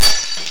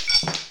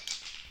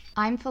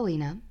I'm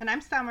Felina. And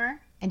I'm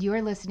Summer. And you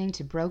are listening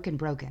to Broken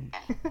Broken.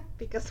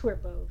 Because we're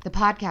both. The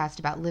podcast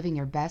about living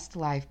your best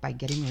life by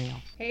getting real.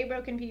 Hey,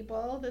 broken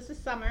people. This is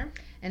Summer.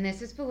 And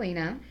this is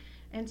Felina.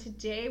 And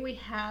today we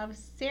have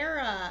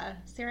Sarah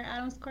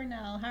Adams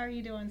Cornell. How are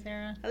you doing,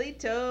 Sarah?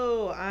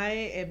 Halito, I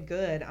am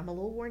good. I'm a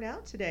little worn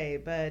out today,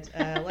 but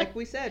like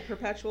we said,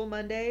 perpetual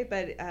Monday,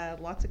 but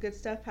lots of good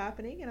stuff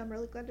happening, and I'm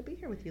really glad to be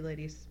here with you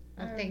ladies.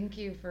 Well, thank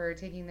you for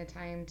taking the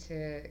time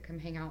to come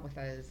hang out with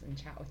us and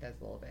chat with us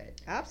a little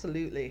bit.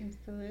 Absolutely.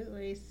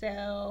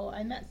 So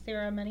I met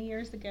Sarah many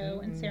years ago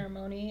in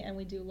ceremony, and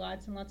we do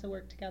lots and lots of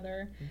work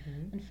together.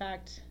 In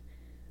fact,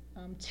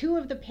 two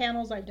of the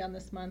panels I've done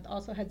this month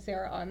also had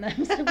Sarah on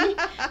them. So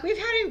we've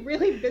had a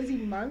really busy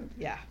month.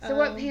 Yeah. So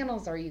what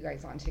panels are you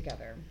guys on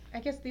together? I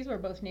guess these were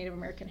both Native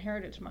American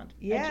Heritage Month.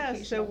 Yeah,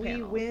 so we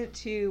panels. went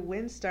to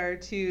WinStar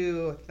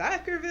to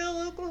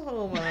Thackerville,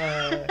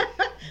 Oklahoma.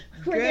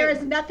 Where there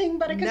is nothing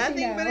but a casino.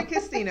 Nothing but a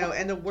casino,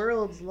 and the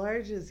world's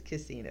largest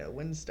casino,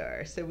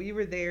 WinStar. So we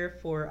were there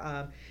for,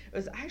 it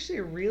was actually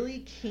a really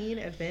keen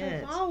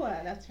event. For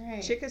VAWA, that's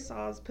right.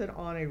 Chickasaws put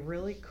on a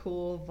really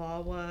cool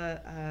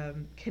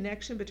VAWA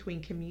connection between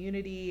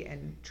community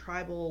and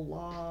tribal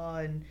law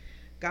and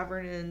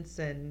governance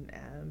and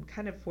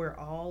kind of where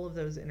all of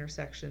those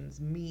intersections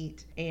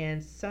meet.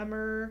 And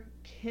Summer,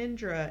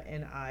 Kendra,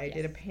 and I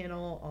did a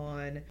panel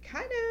on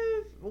kind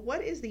of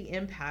what is the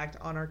impact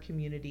on our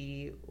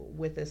community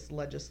with this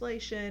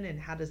legislation and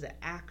how does it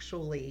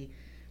actually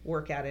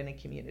work out in a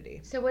community.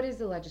 So what is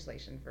the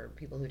legislation for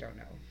people who don't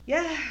know?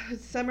 Yeah,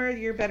 Summer,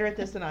 you're better at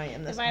this than I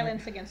am. The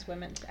Violence Against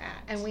Women's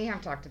Act. And we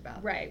have talked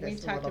about Right,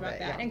 we've talked about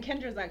that. Yeah. And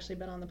Kendra's actually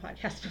been on the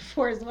podcast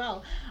before as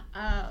well.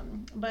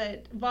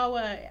 But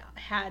VAWA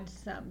had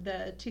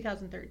the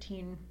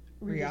 2013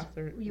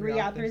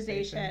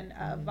 reauthorization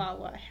of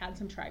VAWA had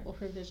some tribal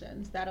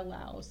provisions that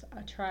allows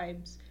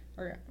tribes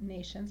or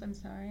nations, I'm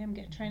sorry, I'm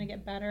trying to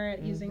get better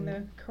at using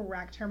the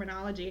correct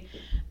terminology,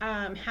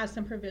 has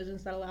some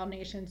provisions that allow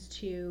nations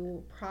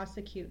to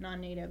prosecute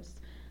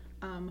non-natives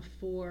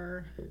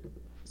for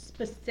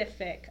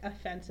specific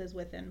offenses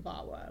within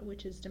VAWA,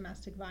 which is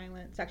domestic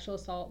violence, sexual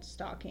assault,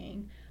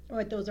 stalking,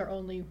 but those are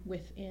only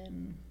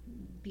within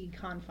the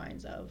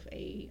confines of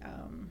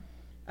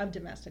of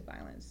domestic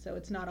violence. So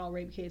it's not all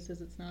rape cases,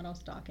 it's not all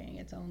stalking,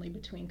 it's only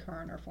between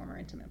current or former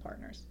intimate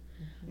partners.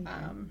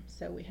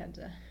 So we had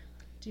to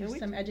do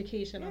some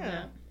education on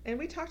that. And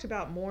we talked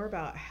about more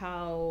about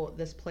how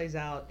this plays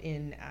out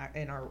in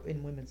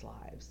women's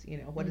lives. You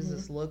know, what does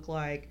this look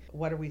like?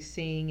 What are we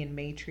seeing in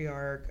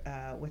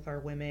matriarch with our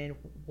women?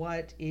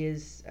 What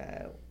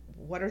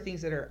are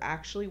things that are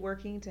actually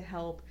working to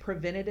help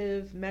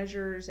preventative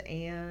measures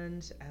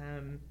and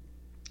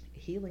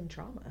healing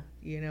trauma?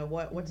 You know,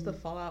 what's the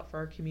fallout for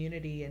our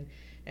community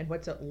and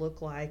what's it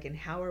look like and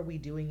how are we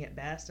doing it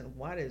best and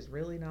what is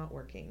really not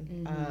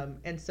working?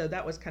 And so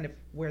that was kind of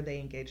where they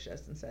engaged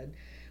us and said,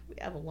 we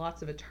have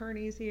lots of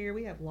attorneys here.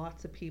 We have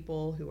lots of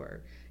people who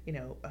are, you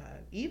know,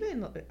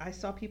 even I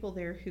saw people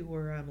there who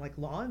were like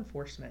law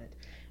enforcement,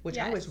 which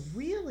I was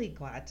really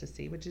glad to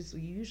see, which is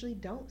we usually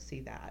don't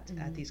see that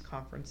at these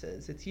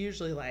conferences. It's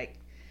usually like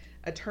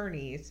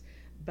attorneys.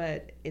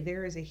 But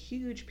there is a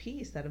huge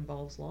piece that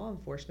involves law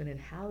enforcement and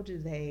how do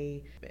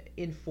they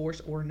enforce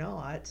or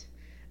not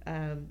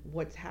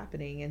what's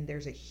happening, and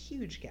there's a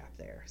huge gap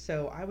there.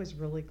 So I was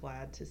really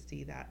glad to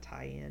see that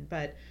tie in.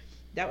 But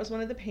that was one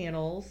of the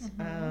panels,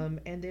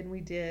 and then we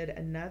did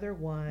another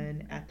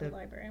one at the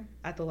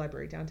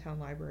library, downtown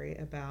library,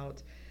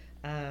 about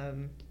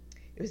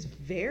it was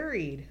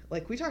varied.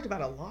 Like we talked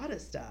about a lot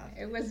of stuff.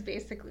 It was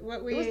basically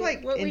what we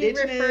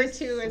refer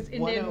to as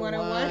Indian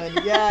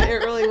 101. Yeah,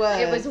 it really was.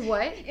 It was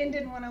what?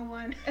 Indian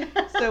 101.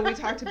 So we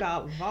talked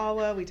about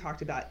VAWA, we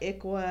talked about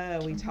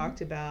ICWA, we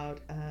talked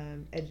about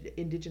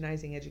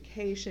indigenizing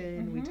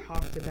education, we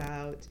talked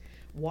about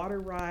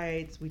water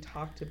rights, we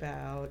talked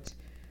about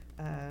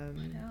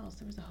what else?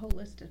 There was a whole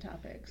list of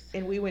topics.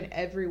 And we went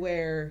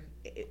everywhere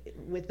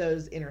with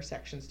those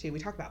intersections too. We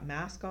talked about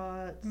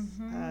mascots,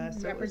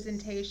 so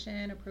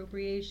representation,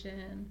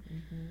 appropriation.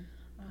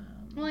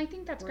 Well, I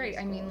think that's great.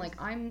 I mean, like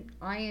I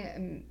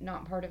am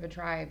not part of a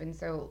tribe, and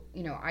so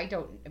you know,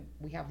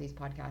 we have these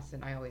podcasts,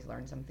 and I always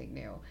learn something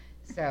new.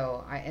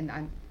 So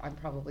I'm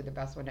probably the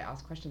best one to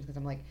ask questions because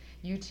I'm like,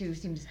 you two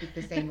seem to speak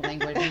the same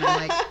language, and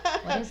I'm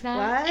like, what is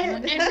that?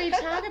 And we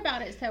talk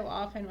about it so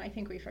often, I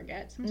think we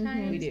forget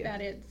sometimes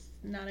that it's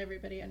not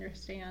everybody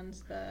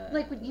understands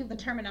the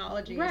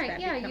terminology that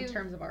become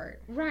terms of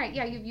art. Right.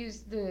 Yeah. You've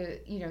used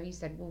you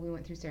said, well, we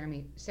went through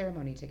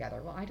ceremony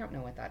together. Well, I don't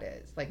know what that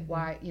is. Like,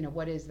 why? You know,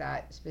 what is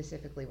that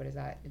specifically? What does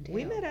that entail?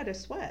 We met at a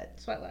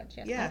sweat lodge.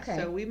 Yes. Yeah. Okay.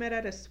 So we met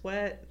at a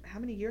sweat. How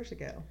many years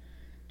ago?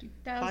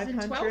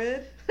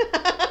 2012?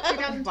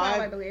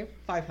 2012, I believe.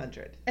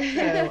 500. So,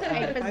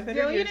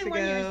 500 years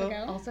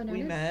ago. Also known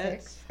we as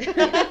met. 6.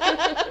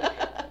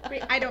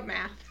 I don't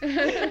math.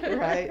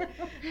 Right.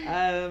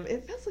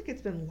 It feels like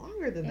it's been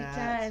longer than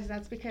that. It does.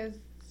 That's because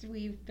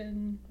we've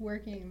been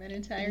working that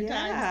entire time.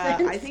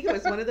 Yeah, I think it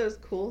was one of those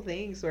cool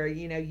things where,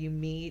 you know, you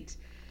meet,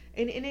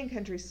 and in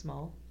country's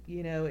small.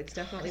 You know, it's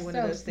definitely one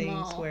So of those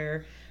things small.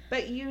 where,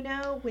 but you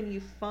know, when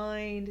you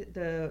find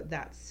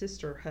that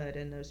sisterhood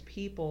and those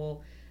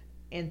people,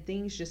 and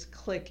things just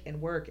click and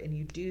work, and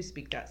you do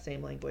speak that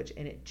same language,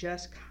 and it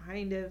just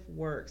kind of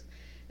works.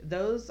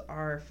 Those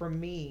are, for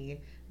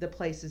me, the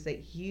places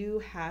that you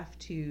have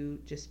to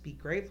just be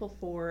grateful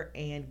for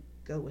and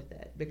go with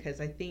it, because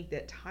I think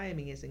that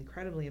timing is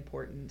incredibly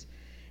important,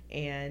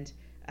 and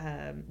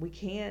we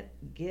can't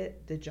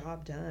get the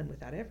job done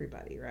without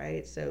everybody,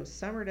 right? So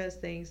Summer does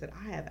things that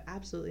I have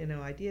absolutely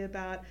no idea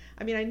about.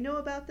 I mean, I know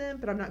about them,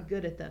 but I'm not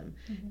good at them,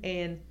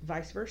 and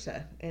vice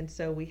versa. And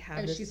so we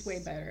have this. She's way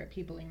better at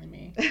peopling than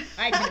me.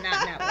 I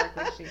cannot network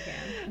like she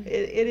can.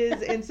 It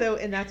is, and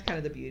that's kind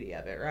of the beauty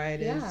of it, right?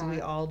 Is Yeah.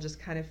 we all just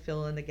kind of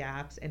fill in the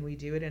gaps, and we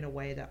do it in a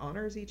way that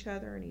honors each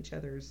other and each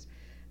other's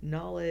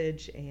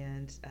knowledge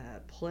and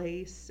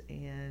place,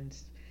 and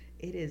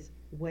it is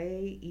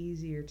way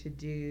easier to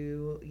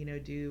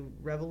do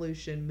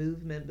revolution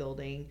movement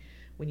building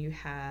when you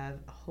have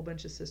a whole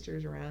bunch of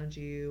sisters around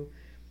you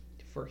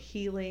for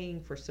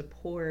healing, for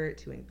support,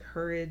 to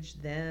encourage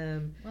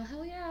them. Well,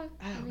 hell yeah.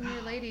 I Oh, mean, your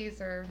God.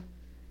 ladies are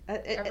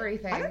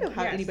everything. I don't know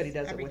how Yes, anybody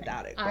does everything. it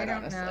without it, I quite don't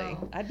honestly.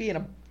 know. I'd be in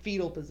a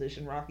fetal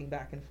position rocking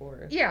back and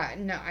forth. Yeah,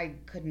 no, I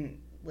couldn't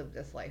live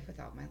this life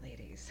without my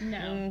ladies. No,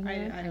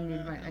 Mhm. I don't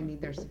know. I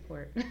need their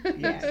support.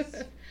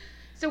 Yes.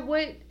 So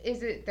what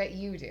is it that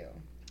you do?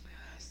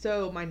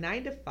 So my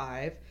 9 to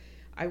 5,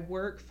 I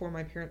work for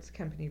my parents'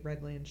 company,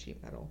 Redland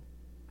Sheet Metal.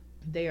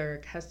 We are a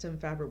custom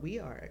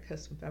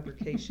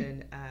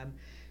fabrication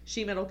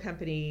sheet metal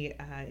company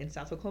in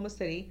South Oklahoma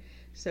City.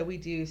 So we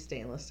do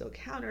stainless steel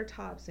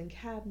countertops and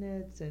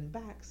cabinets and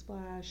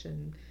backsplash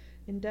and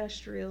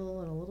industrial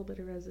and a little bit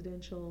of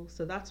residential.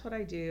 So that's what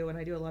I do, and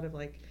I do a lot of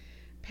like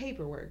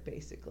paperwork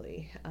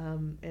basically,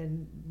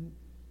 and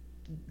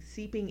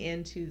seeping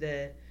into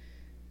the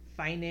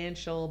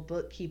financial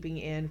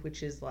bookkeeping end,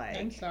 which is like,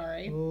 I'm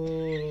sorry.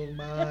 oh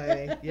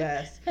my,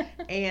 yes,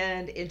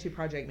 and into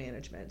project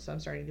management. So I'm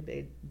starting to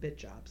bid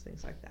jobs,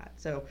 things like that.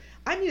 So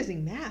I'm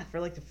using math for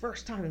like the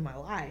first time in my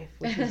life,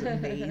 which is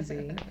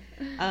amazing.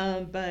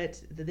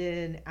 But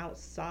then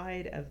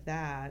outside of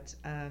that,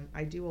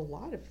 I do a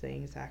lot of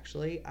things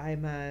actually.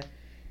 I'm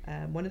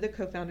one of the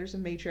co-founders of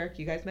Matriarch.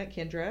 You guys met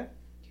Kendra,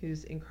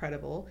 who's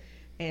incredible,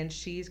 and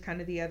she's kind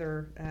of the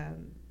other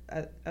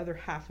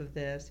half of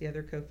this, the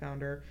other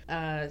co-founder.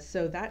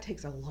 So that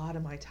takes a lot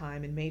of my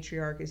time. And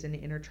Matriarch is an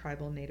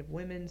intertribal Native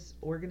women's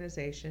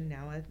organization,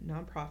 now a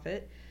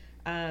nonprofit.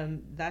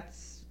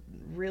 That's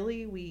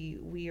really,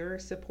 we are a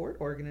support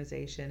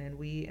organization, and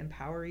we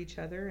empower each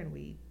other, and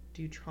we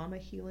do trauma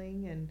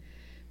healing, and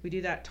we do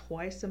that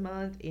twice a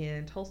month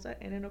in Tulsa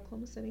and in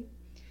Oklahoma City.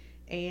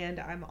 And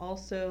I'm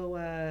also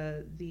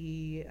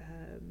the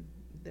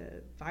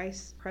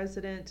vice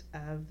president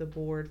of the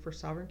board for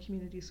Sovereign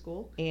Community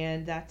School,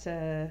 and that's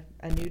a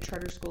new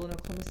charter school in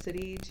Oklahoma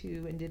City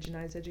to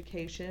indigenize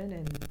education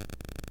and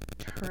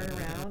turn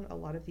around a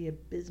lot of the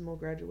abysmal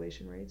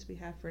graduation rates we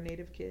have for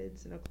Native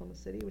kids in Oklahoma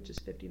City, which is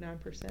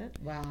 59%.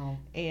 Wow.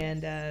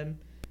 And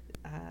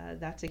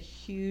that's a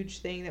huge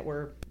thing that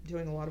we're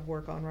doing a lot of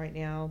work on right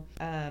now.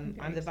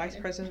 I'm the vice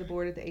president of the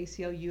board at the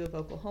ACLU of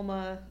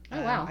Oklahoma.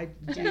 Oh, wow. I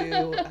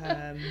do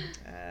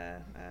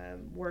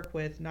work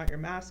with Not Your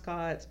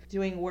Mascots,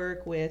 doing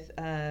work with,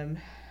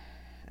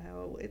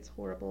 it's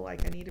horrible.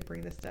 Like, I need to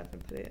bring this stuff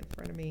and put it in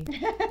front of me.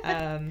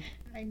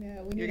 I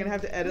know. You're going to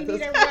have to edit we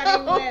this need a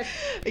running out. list.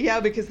 Yeah,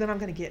 because then I'm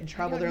going to get in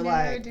trouble. They're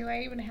like, do I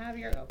even have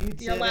your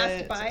you last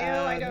didn't,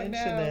 bio? I don't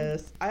mention know.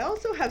 this. I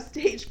also have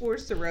stage 4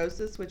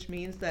 cirrhosis, which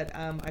means that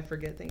I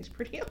forget things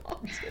pretty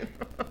often.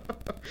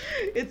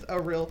 It's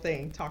a real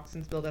thing.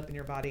 Toxins build up in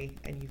your body,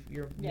 and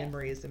your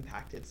memory is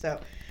impacted.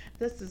 So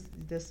this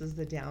is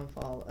the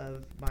downfall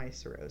of my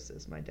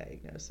cirrhosis, my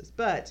diagnosis.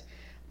 But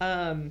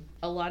a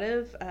lot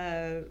of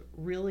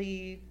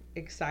really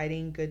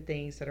exciting, good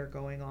things that are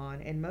going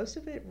on, and most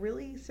of it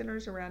really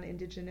centers around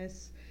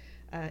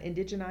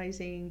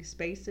indigenizing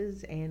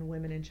spaces and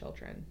women and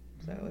children.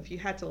 So if you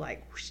had to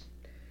whoosh,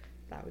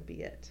 that would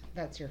be it.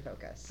 That's your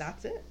focus.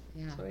 That's it.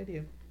 Yeah. That's what I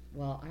do.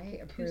 Well, I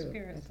approve.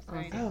 Spirit That's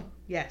Society. awesome. Oh,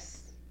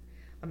 yes.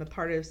 I'm a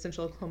part of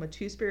Central Oklahoma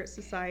Two-Spirit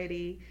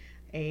Society,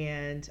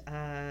 and what's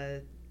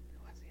the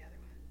other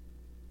one?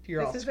 If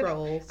you're all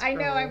scroll. I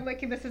know, I'm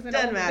looking, this isn't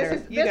Doesn't old. matter.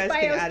 This You guys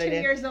can bio's add it 2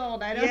 in. years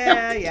old. I don't know.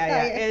 Yeah. what to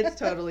tell you. It's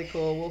totally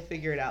cool. We'll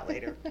figure it out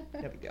later.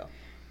 No big deal.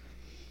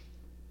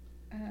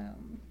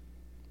 And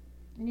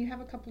you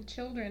have a couple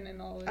children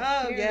and all this.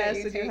 Oh, too,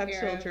 yes, that you I do take have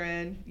care of.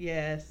 children.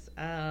 Yes.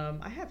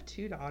 I have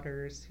 2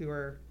 daughters who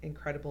are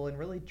incredible and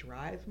really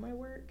drive my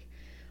work.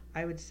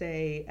 I would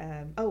say,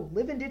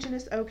 Live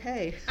Indigenous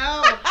OK.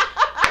 Oh,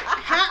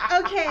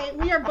 okay.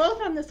 We are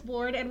both on this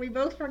board and we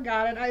both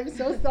forgot it. I'm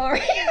so sorry.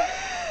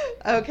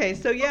 Okay,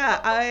 so yeah,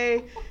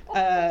 I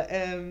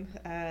am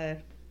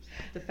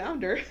the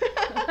founder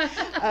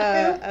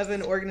of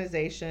an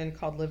organization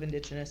called Live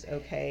Indigenous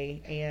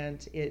OK,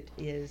 and it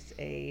is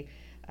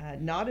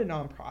not a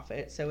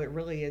nonprofit, so it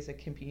really is a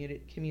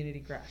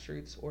community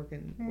grassroots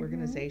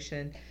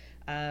organization.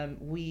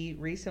 We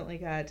recently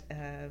got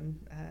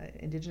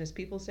Indigenous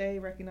Peoples Day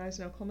recognized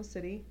in Oklahoma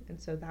City, and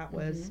so that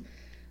was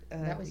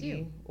that was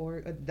you,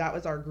 or that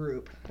was our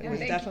group. It was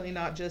definitely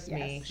not just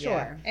me. Sure.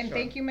 Yeah. And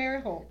thank you,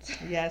 Mayor Holtz.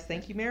 Yes,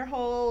 thank you, Mayor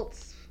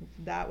Holtz.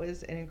 That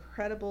was an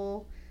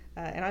incredible,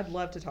 and I'd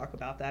love to talk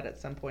about that at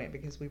some point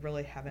because we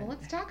really haven't. Well,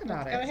 let's talk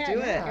about it. Go ahead. do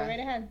it. Go right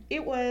ahead.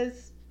 It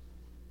was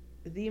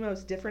the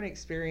most different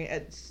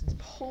experience,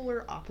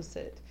 polar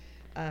opposite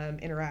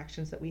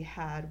interactions that we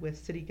had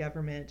with city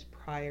government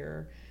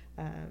prior.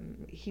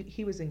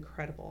 He was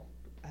incredible.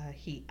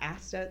 He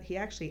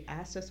actually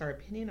asked us our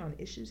opinion on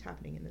issues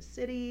happening in the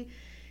city.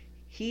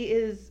 He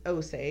is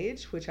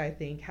Osage, which I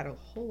think had a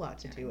whole lot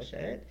to do with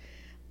it.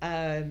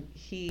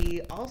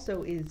 He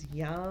also is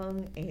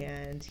young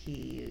and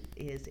he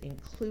is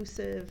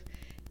inclusive,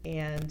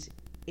 and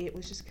it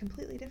was just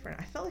completely different.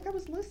 I felt like I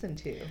was listened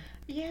to.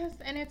 Yes,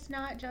 and it's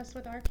not just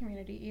with our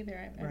community either.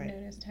 I've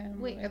noticed him.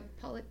 Wait, a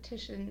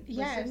politician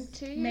listened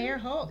to you? Mayor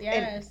Holt,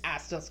 yes. And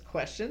asked us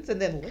questions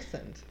and then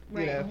listened.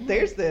 Right. You know,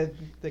 there's the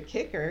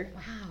kicker.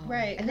 Wow.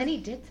 Right. And then he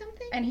did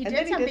something? And he And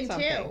did then he did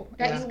something too. something.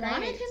 That Yeah. you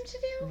wanted him to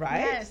do?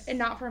 Right? Yes. And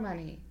not for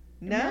money.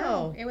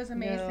 No. It was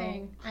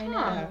amazing. No. I Huh.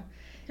 know.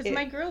 Because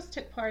my girls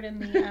took part in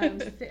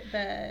the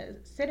the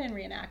sit-in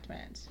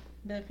reenactment,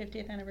 the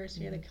 50th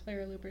anniversary of the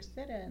Clara Looper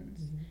sit-ins.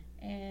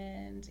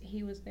 And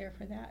he was there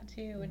for that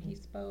too, and he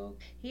spoke.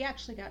 He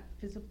actually got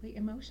physically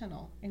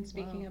emotional in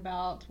speaking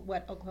about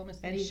what Oklahoma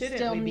City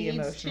still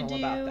needs to do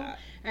about that.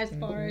 as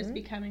far as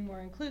becoming more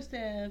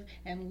inclusive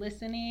and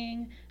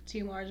listening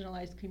to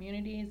marginalized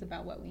communities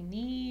about what we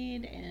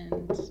need.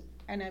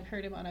 And I've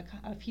heard him on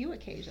a few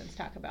occasions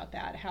talk about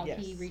that, how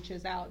he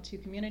reaches out to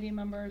community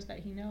members that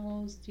he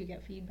knows to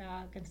get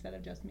feedback instead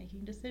of just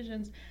making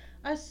decisions,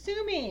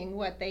 assuming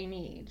what they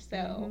need.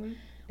 So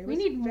we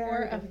need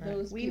more of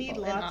those we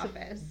people need lots in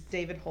office. of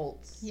David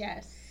Holtz.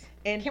 Yes.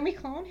 And can we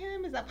clone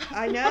him? Is that possible?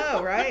 I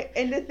know, right?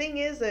 And the thing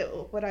is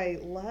that what I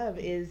love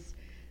is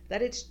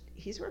that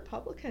he's a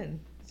Republican.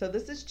 So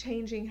this is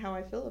changing how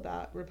I feel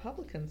about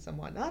Republicans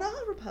somewhat. Not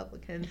all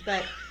Republicans,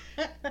 but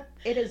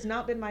it has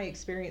not been my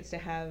experience to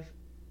have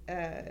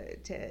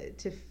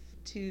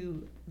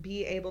to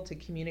be able to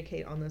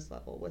communicate on this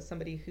level with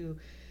somebody who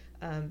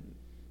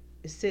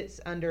sits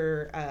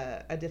under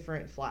a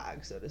different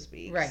flag, so to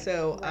speak. Right.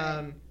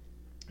 So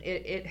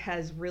it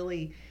has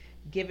really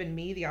given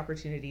me the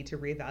opportunity to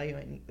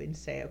reevaluate and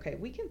say, okay,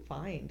 we can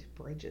find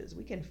bridges,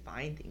 we can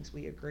find things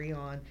we agree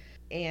on,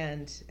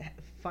 and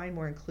find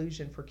more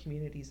inclusion for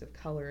communities of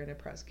color and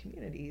oppressed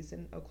communities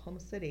in Oklahoma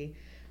City.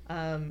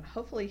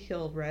 Hopefully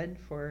he'll run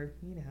for,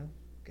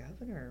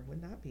 governor.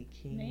 Wouldn't that be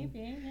key?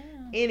 Maybe,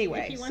 yeah. Anyway,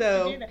 if he wants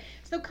to do that.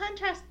 So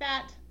contrast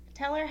that.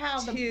 Tell her how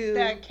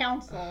the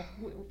council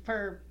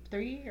for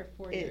 3 or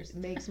 4 years. It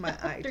makes my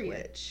eye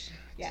twitch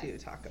to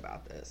talk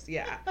about this.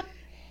 Yeah.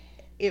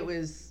 It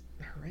was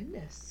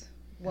horrendous.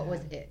 What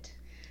was it?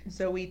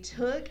 So we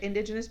took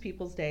Indigenous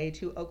Peoples Day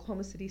to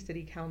Oklahoma City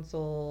City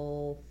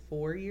Council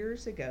 4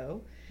 years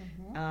ago,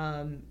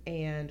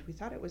 and we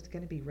thought it was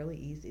going to be really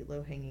easy,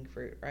 low-hanging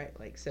fruit, right?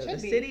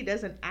 City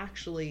doesn't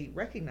actually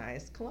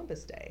recognize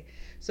Columbus Day.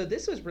 So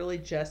this was really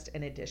just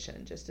an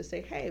addition, just to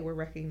say, hey, we're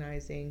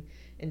recognizing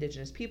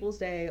Indigenous Peoples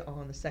Day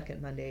on the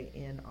second Monday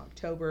in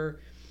October.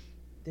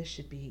 This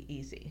should be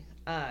easy.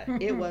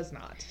 It was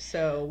not.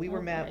 So we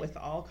were met with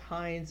all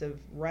kinds of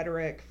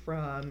rhetoric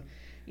from,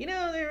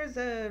 there was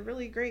a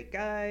really great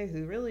guy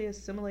who really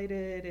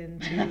assimilated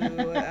into,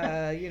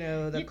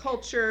 the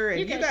culture, and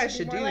you guys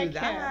should do like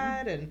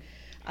that. Him.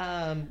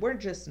 And we're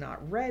just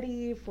not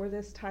ready for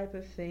this type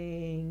of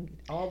thing.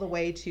 All the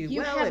way to, if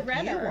you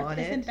want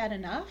it. Isn't that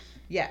enough?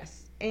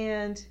 Yes.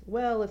 And,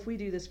 if we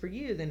do this for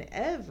you, then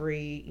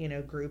every,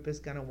 group is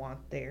going to want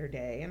their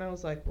day. And I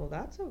was like, well,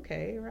 that's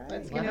okay, right?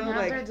 Let's let them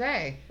have their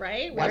day.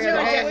 Right? Every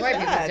other day is White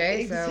People's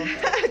Day,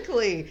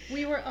 Exactly.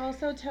 We were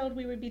also told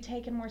we would be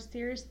taken more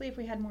seriously if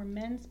we had more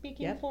men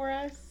speaking for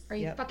us. Are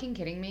you fucking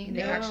kidding me?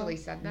 They actually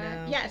said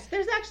that? No. Yes,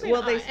 there's actually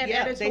an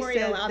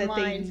editorial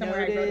online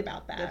somewhere I wrote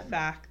about that. The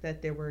fact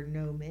that there were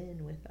no men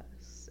with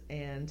us.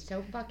 And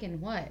so fucking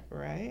what?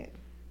 Right?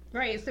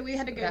 Right, so we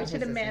had to go to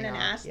the men and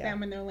ask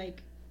them, and they're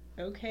like,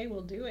 okay,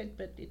 we'll do it,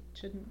 but it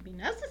shouldn't be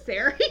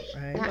necessary.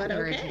 Right. That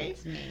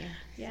irritates me.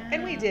 Yeah.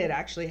 And we did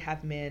actually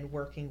have men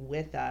working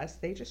with us.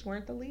 They just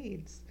weren't the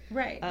leads.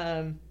 Right.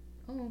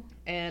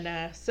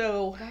 And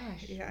so,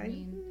 gosh, yeah,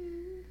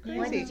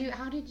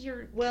 how did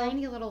your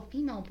tiny little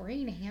female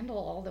brain handle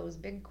all those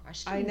big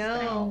questions? I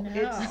know.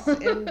 It's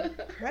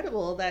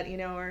incredible that,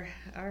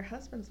 our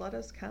husbands let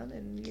us come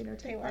and,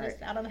 take let us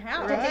out of the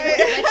house. Right.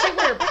 Did they let you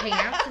wear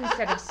pants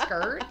instead of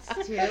skirts,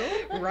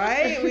 too?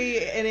 Right.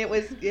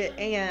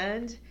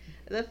 And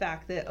the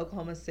fact that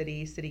Oklahoma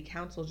City City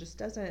Council just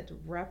doesn't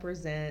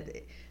represent,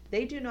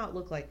 they do not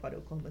look like what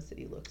Oklahoma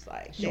City looks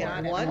like. They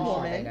have one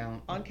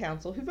woman on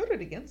council who voted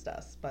against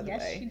us, by the way.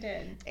 Yes, she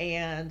did.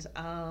 And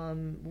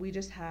we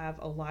just have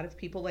a lot of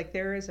people. Like,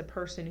 there is a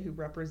person who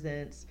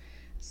represents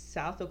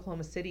South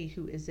Oklahoma City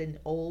who is an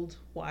old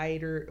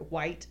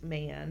white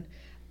man.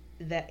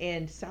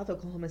 And South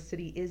Oklahoma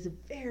City is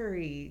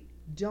very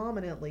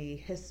dominantly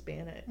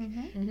Hispanic,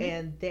 Mm-hmm.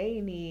 and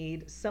they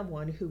need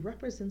someone who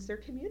represents their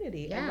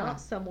community and not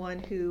someone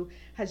who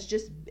has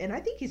just, and I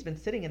think he's been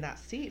sitting in that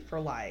seat for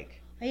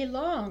like a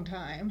long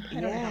time. I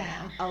don't know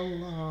how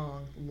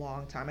long. a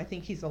long time. I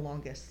think he's the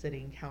longest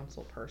sitting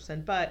council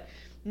person, but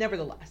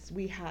nevertheless,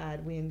 we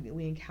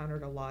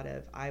encountered a lot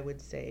of, I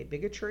would say,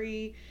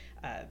 bigotry,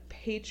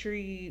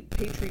 patriarchal.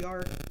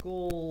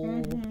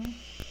 Mm-hmm.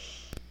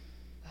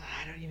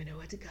 I don't even know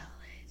what to call it.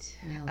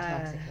 Male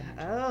toxic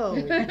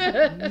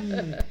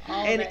energy.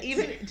 And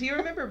even, do you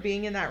remember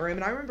being in that room?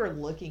 And I remember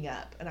looking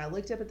up, and I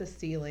looked up at the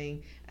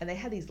ceiling, and they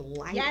had these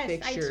light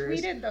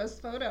fixtures. Yes, I tweeted those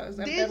photos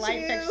of the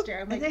light fixture.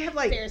 I'm and they have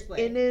like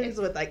Indians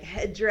with like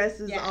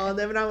headdresses on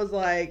them, and I was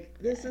like,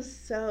 this is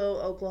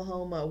so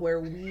Oklahoma, where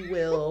we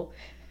will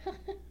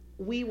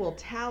they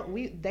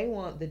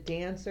want the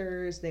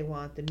dancers, they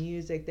want the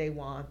music, they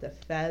want the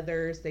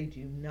feathers, they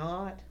do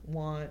not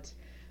want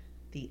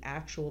the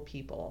actual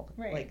people,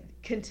 like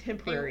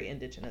contemporary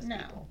indigenous people.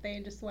 No,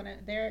 they just want to.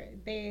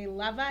 They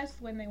love us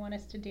when they want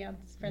us to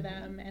dance for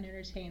them and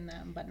entertain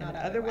them, but not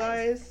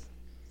otherwise.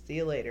 See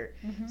you later.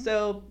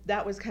 So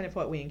that was kind of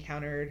what we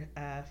encountered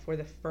for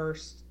the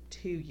first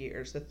 2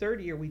 years. The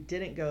third year we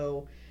didn't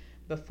go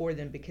before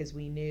them because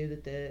we knew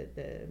that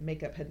the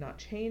makeup had not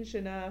changed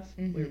enough.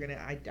 We were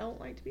I don't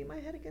like to beat my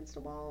head against a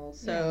wall,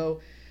 so.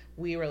 Yeah.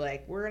 We were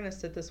like, we're going to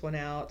sit this one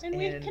out. And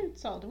we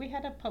consulted. We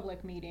had a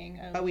public meeting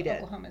of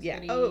Oklahoma City.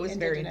 Yeah. Oh, it was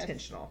very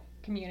intentional.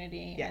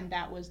 Community, and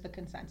that was the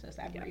consensus.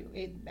 I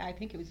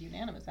think it was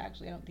unanimous,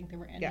 actually. I don't think there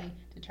were any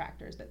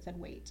detractors that said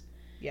wait.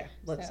 Yeah,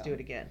 let's do it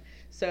again.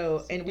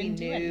 So and we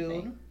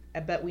knew,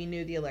 but we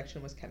knew the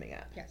election was coming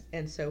up. Yes.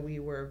 And so we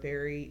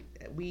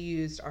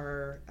used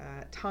our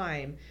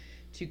time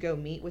to go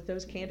meet with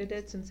those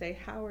candidates and say,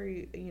 how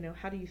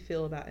do you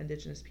feel about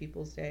Indigenous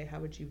Peoples Day? How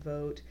would you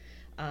vote?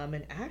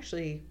 And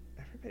actually,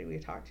 everybody we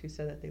talked to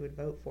said that they would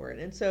vote for it.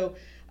 And so,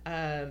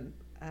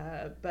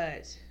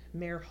 but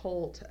Mayor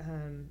Holt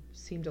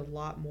seemed a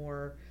lot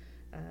more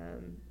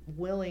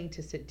willing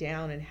to sit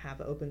down and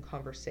have open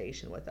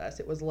conversation with us.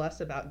 It was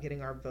less about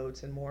getting our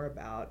votes and more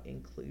about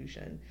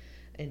inclusion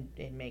and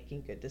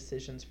making good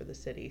decisions for the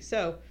city.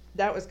 So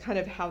that was kind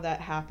of how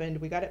that happened.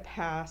 We got it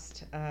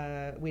passed.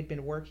 We'd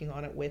been working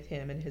on it with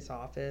him in his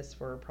office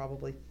for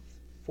probably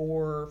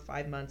 4 or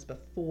 5 months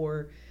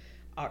before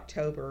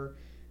October.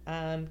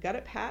 Got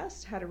it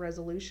passed, had a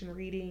resolution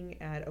reading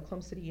at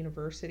Oklahoma City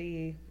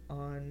University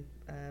on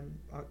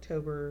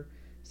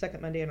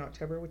second Monday in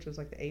October, which was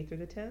like the 8th or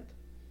the 10th.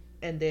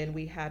 And then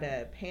we had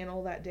a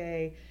panel that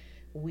day.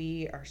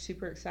 We are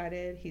super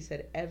excited. He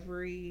said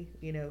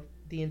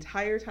the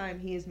entire time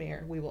he is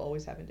mayor, we will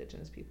always have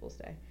Indigenous Peoples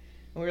Day.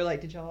 And we were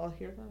like, did y'all all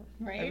hear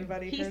that? Right.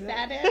 Everybody heard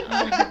that? He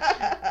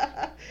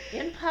said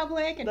it in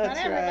public in front of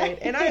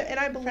everybody. And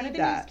I believe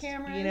that,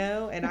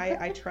 and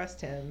I trust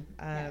him.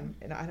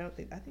 And I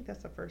think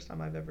that's the first time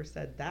I've ever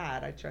said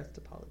that. I trust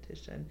a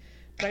politician,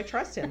 but I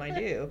trust him. I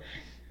do.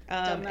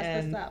 Don't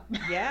mess this up.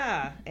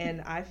 Yeah.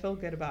 And I feel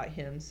good about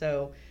him.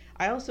 So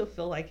I also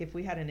feel like if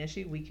we had an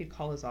issue, we could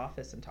call his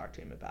office and talk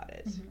to him about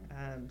it.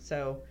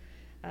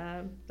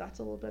 That's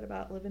a little bit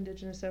about Live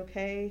Indigenous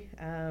OK.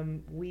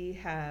 We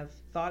have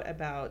thought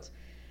about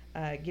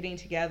getting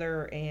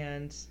together,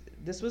 and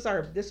this was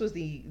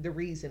the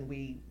reason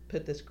we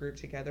put this group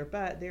together,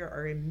 but there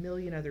are a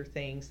million other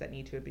things that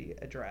need to be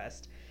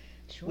addressed.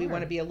 Sure. We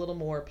want to be a little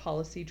more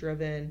policy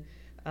driven.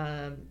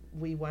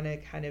 We want to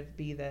kind of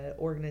be the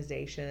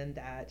organization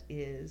that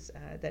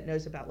that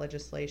knows about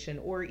legislation,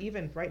 or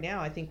even right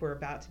now, I think we're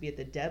about to be at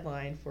the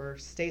deadline for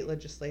state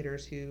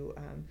legislators who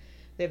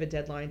they have a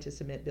deadline to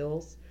submit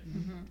bills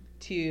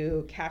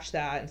to catch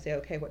that and say,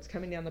 okay, what's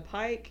coming down the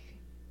pike?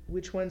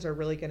 Which ones are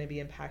really going to be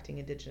impacting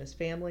Indigenous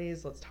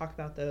families? Let's talk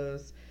about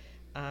those,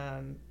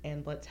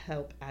 and let's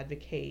help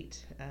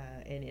advocate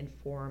and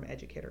inform,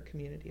 educate our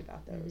community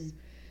about those.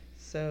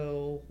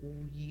 So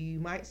you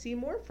might see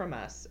more from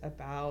us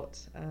about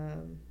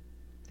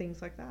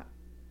things like that.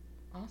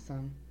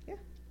 Awesome. Yeah.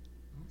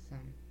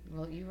 Awesome.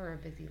 Well, you are a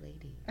busy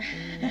lady.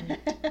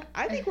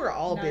 I think we're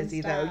all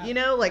busy, though. I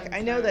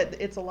know that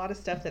it's a lot of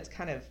stuff that's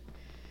kind of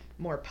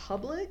more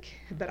public,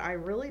 but I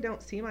really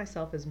don't see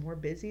myself as more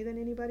busy than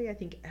anybody. I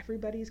think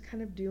everybody's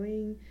kind of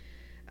doing,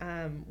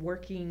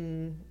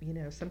 working,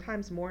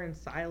 sometimes more in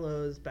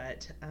silos,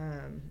 but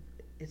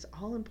it's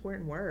all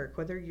important work,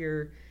 whether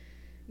you're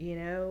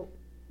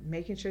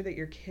making sure that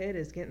your kid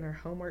is getting their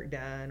homework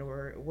done,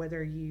 or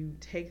whether you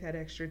take that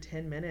extra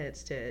 10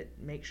 minutes to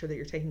make sure that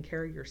you're taking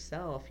care of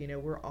yourself.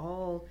 We're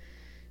all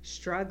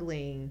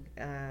struggling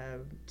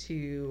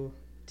to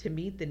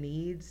meet the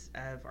needs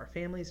of our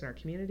families and our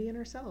community and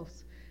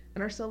ourselves.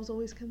 And ourselves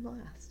always come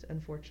last,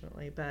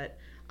 unfortunately. But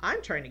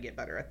I'm trying to get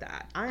better at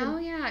that. I'm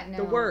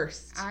the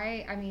worst.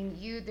 I mean,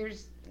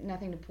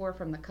 nothing to pour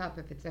from the cup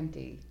if it's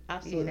empty.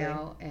 Absolutely. You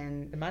know,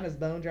 and mine is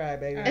bone dry,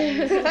 baby.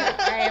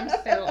 I am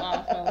so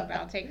awful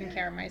about taking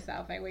care of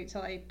myself. I wait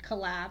till I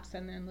collapse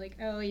and then like,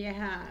 oh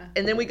yeah.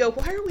 And then we go,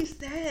 why are we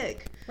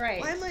sick?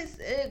 Right. Why am I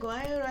sick?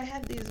 Why do I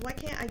have these? Why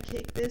can't I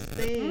kick this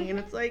thing? And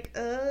it's like,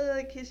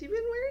 because you've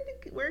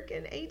been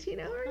working 18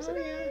 hours a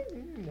day.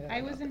 Yeah.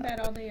 I was in bed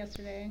all day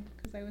yesterday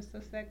because I was so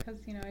sick because,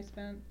 I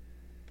spent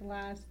the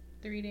last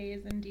 3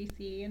 days in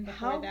DC, and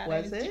before that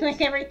I was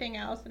doing everything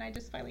else, and I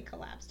just finally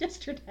collapsed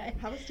yesterday.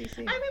 How was DC?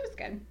 It was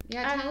good.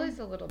 Yeah, tell us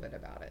a little bit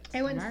about it.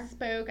 I went and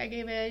spoke. I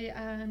gave a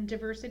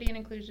diversity and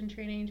inclusion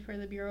training for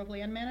the Bureau of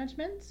Land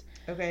Management.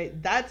 Okay,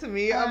 that to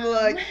me, I'm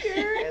like,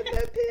 you're in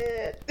the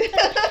pit.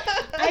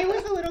 I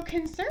was a little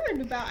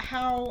concerned about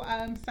how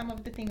some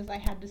of the things I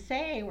had to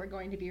say were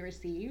going to be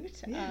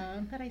received,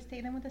 but I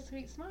say them with a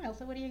sweet smile.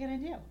 So what are you going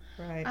to do?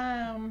 Right.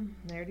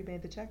 They already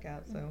made the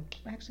checkout, so.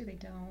 Actually, they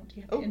don't.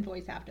 You have to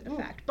invoice after the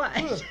fact,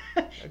 but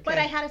but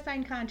I had a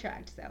signed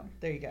contract, so.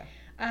 There you go.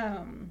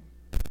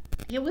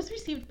 It was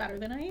received better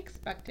than I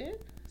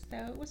expected. So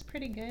it was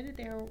pretty good.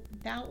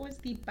 That was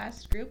the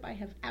best group I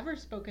have ever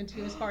spoken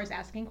to as far as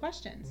asking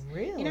questions.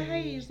 Really? You know how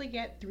you usually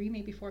get 3,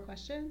 maybe 4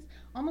 questions?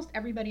 Almost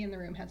everybody in the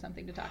room had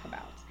something to talk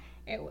about.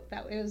 It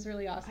was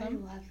really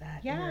awesome. I love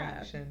that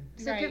interaction.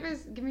 So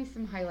give me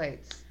some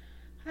highlights.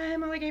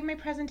 I gave my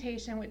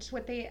presentation, which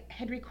what they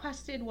had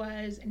requested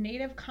was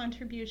Native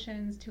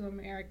contributions to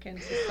American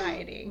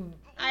society.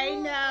 I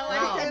know.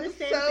 Wow. I said the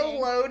same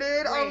thing.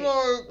 Loaded. Right. I'm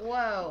like,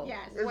 whoa.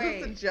 Yes. Is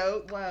this a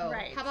joke? Whoa.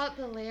 Right. How about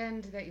the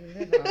land that you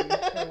live on,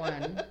 for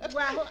one?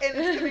 Well, and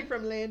it's coming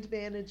from land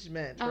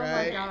management, right? Oh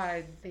my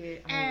God.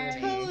 And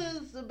tell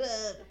us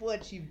about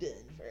what you've done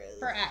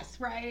for us,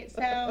 right?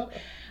 So,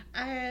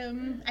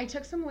 I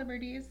took some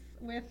liberties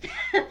with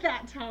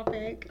that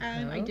topic.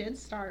 I did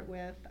start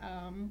with,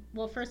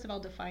 first of all,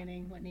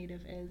 defining what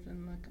Native is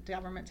and the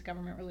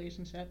government-to-government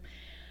relationship,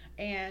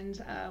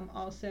 and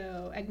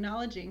also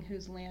acknowledging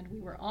whose land we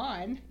were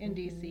on in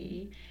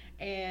DC,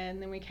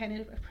 and then we kind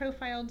of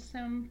profiled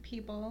some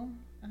people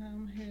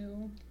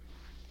who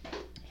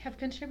have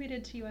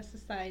contributed to U.S.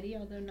 society,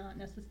 although not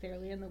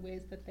necessarily in the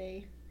ways that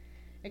they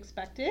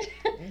expected.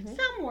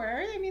 Some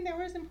were. I mean, there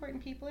was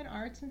important people in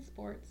arts and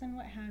sports and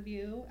what have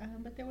you,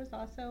 but there was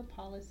also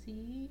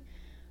policy.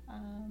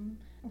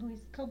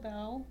 Louise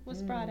Cobell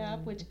was brought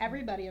up, which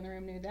everybody in the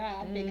room knew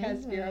that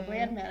because Bureau of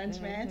Land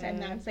Management,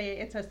 and that's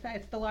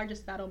it's the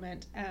largest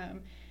settlement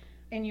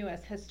in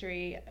U.S.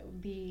 history.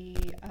 The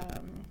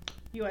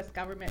U.S.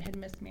 government had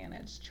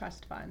mismanaged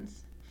trust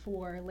funds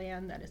for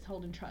land that is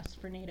held in trust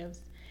for natives,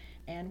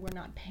 and were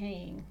not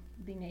paying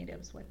the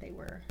natives what they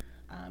were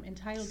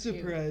entitled to.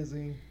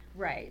 Surprising.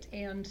 Right,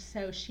 and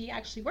so she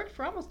actually worked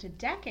for almost a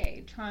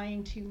decade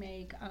trying to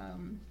make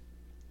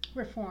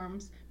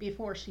reforms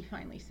before she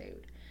finally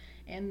sued.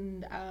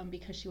 And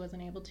because she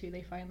wasn't able to,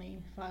 they finally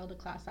filed a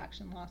class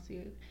action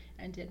lawsuit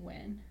and did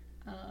win.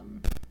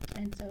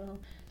 And so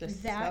the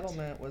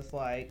settlement was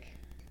like,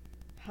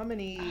 how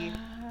many?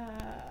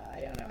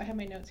 I don't know. I have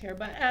my notes here,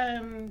 but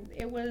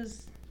it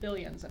was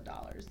billions of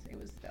dollars. It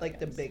was billions. Like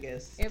the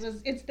biggest.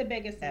 It's the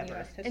biggest ever. in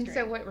U.S. history. And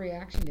so, what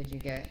reaction did you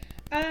get?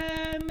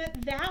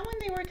 That one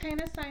they were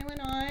kind of silent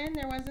on.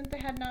 There wasn't the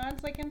head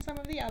nods like in some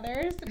of the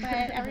others,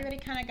 but everybody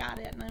kind of got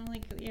it. And I'm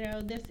like,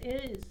 this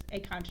is a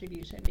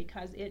contribution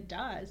because it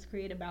does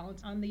create a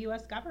balance on the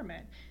U.S.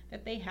 government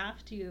that they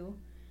have to,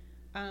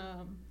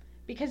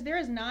 because there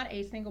is not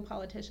a single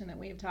politician that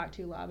we have talked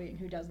to lobbying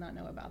who does not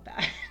know about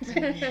that,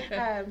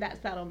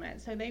 that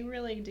settlement. So they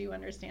really do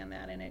understand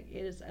that, and it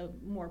is a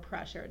more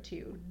pressure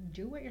to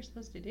do what you're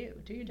supposed to do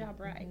your job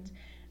right.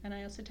 And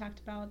I also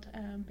talked about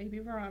baby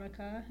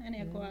Veronica and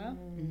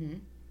ICWA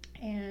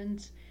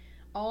and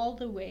all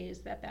the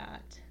ways that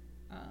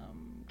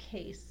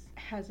case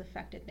has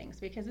affected things,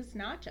 because it's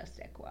not just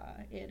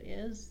ICWA. It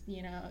is,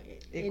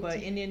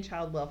 ICWA, Indian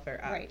Child Welfare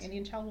Act. Right,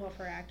 Indian Child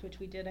Welfare Act, which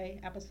we did a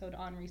episode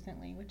on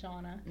recently with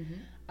Jonna.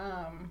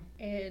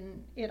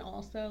 And it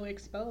also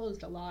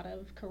exposed a lot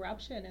of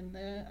corruption in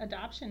the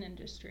adoption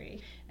industry,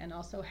 and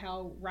also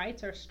how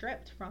rights are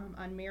stripped from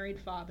unmarried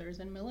fathers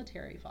and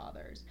military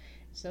fathers,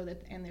 so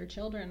that and their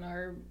children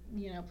are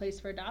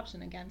placed for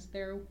adoption against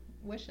their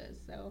wishes.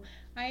 So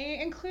I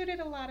included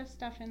a lot of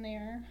stuff in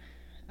there.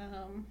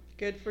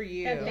 Good for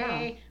you. That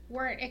they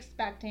weren't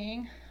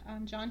expecting.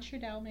 John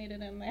Trudell made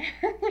it in there,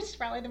 which is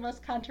probably the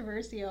most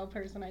controversial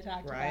person I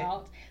talked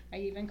about. I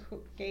even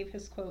gave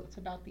his quotes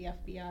about the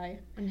FBI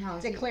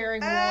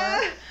declaring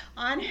war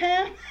on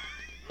him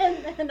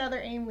and other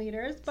AIM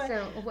leaders. But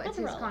so what's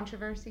his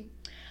controversy?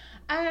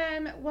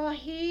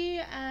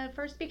 He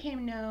first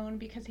became known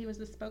because he was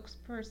the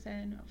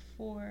spokesperson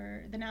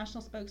for the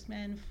national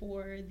spokesman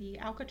for the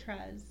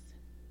Alcatraz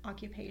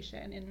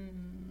occupation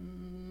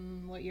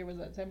in, what year was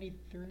that,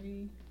 73?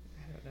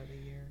 I don't know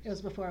the year. It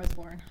was before I was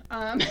born.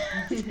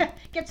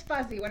 Gets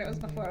fuzzy when it was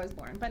before I was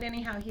born. But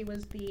anyhow, he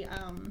was the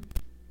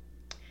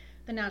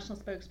national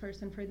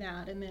spokesperson for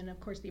that. And then, of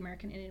course, the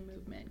American Indian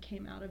Movement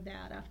came out of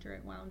that after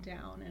it wound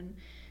down. And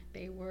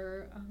they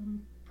were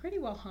pretty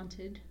well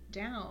hunted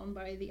down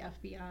by the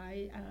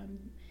FBI.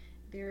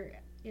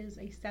 there is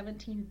a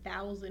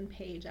 17,000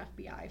 page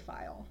FBI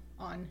file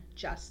on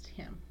just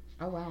him.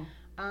 Oh, wow.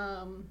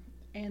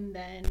 And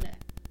then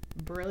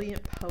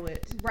Brilliant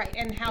poet. right,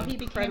 and how he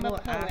became a incredible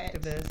poet.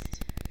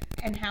 activist.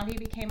 And how he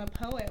became a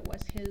poet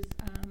was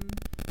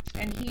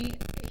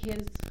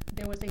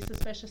there was a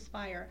suspicious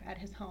fire at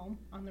his home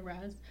on the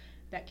res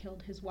that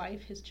killed his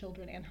wife, his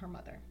children, and her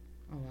mother.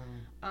 Oh,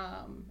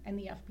 wow. And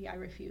the FBI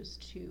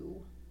refused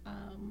to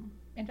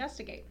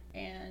investigate.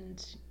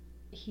 And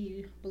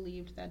he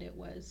believed that it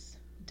was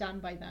done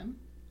by them,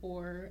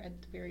 or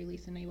at the very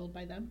least enabled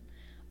by them,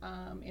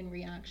 in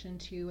reaction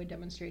to a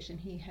demonstration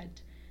he had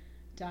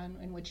done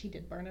in which he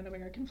did burn an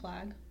American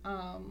flag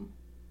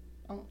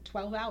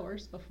 12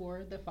 hours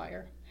before the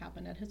fire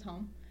happened at his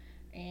home.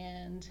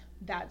 And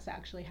that's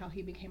actually how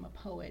he became a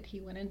poet. He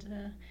went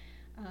into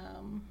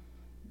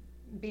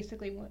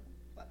basically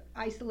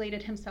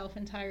isolated himself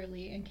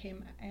entirely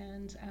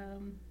and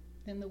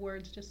then the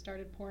words just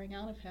started pouring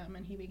out of him,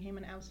 and he became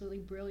an absolutely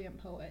brilliant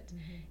poet.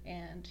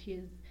 And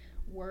his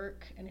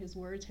work and his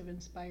words have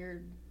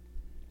inspired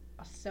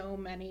so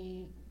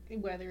many,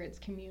 whether it's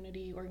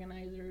community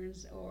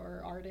organizers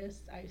or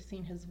artists. I've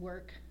seen his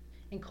work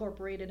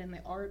incorporated in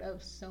the art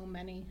of so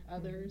many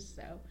others.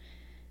 So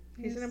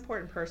he's an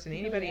important person.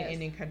 Anybody in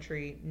Indian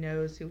country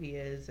knows who he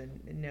is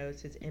and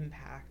knows his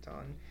impact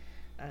on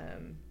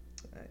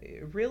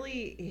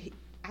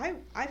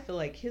I feel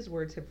like his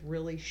words have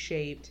really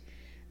shaped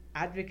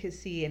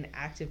advocacy and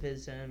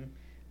activism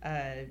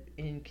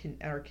in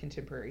our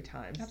contemporary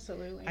times.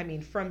 Absolutely. I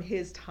mean, from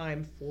his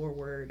time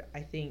forward, I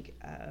think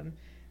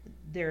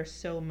there's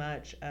so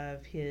much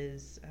of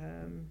his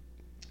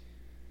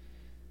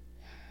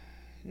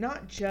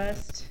not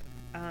just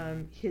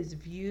his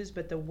views,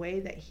 but the way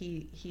that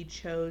he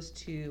chose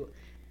to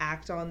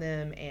act on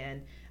them,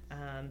 and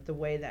the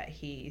way that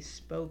he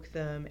spoke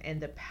them, and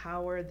the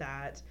power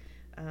that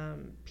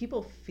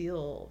people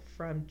feel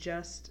from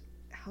just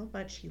how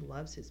much he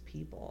loves his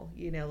people,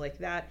 like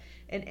that.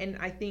 And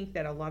I think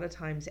that a lot of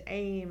times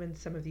AIM and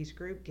some of these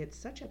groups get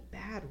such a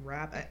bad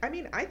rap. I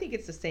mean, I think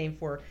it's the same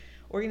for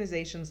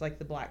organizations like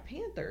the Black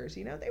Panthers.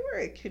 They were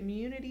a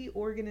community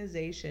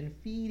organization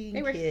feeding kids.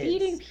 They were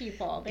feeding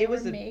people. They were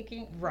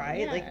making...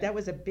 Right? Yeah. Like, that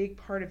was a big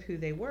part of who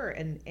they were.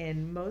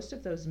 And most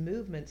of those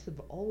movements have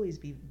always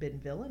been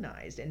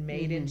villainized and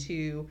made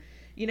into...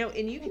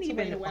 and you can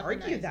even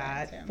argue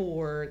that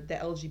for the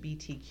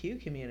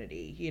LGBTQ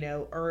community.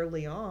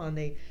 Early on,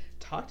 they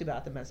talked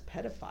about them as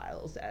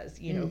pedophiles, as,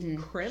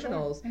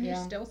 criminals. Sure. And you're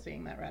still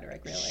seeing that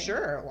rhetoric, really.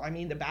 Sure. Well, I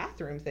mean, the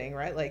bathroom thing,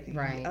 right? Like,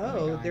 right.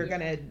 They're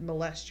going to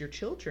molest your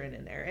children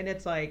in there. And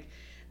it's like,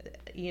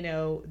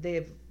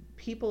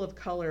 people of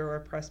color or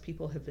oppressed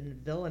people have been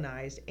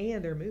villainized,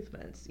 and their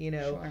movements,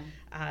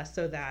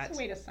 so that it's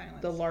a way to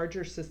silence. The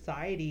larger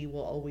society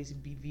will always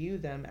view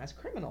them as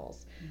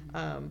criminals,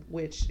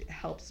 which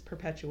helps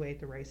perpetuate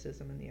the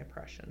racism and the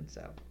oppression.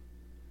 So,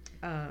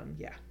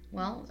 yeah.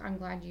 Well, I'm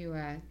glad you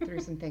threw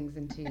some things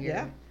into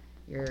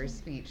your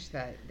speech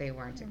that they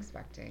weren't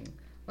expecting.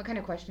 What kind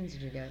of questions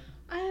did you get?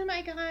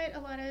 I got a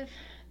lot of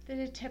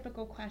the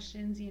typical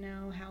questions,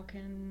 how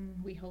can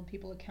we hold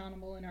people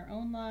accountable in our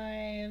own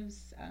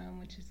lives,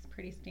 which is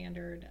pretty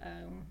standard,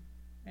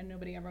 and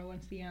nobody ever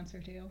wants the answer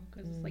to,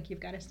 because it's like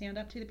you've got to stand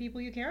up to the people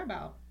you care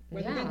about,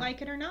 whether they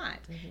like it or not.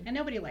 And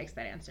nobody likes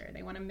that answer.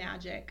 They want a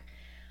magic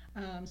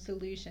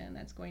solution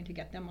that's going to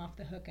get them off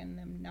the hook and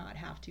them not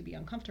have to be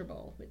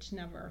uncomfortable, which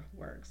never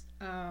works.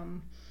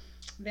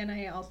 Then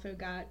I also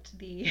got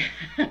the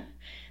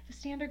the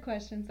standard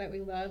questions that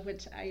we love,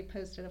 which I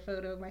posted a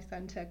photo of my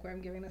son took where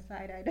I'm giving a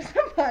side eye to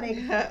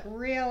somebody. Like,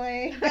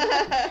 really?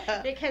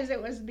 Because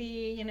it was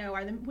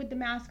would the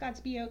mascots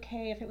be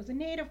okay if it was a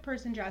Native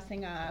person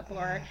dressing up,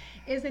 or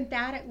isn't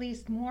that at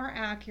least more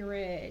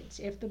accurate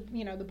if the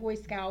Boy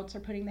Scouts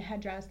are putting the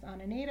headdress on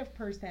a Native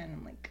person?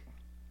 I'm like,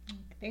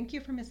 thank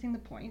you for missing the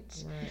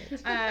point.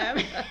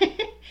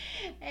 Right.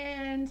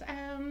 And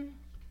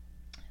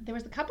there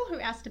was a couple who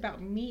asked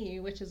about me,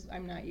 which is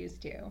I'm not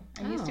used to.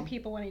 I'm used to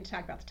people wanting to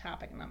talk about the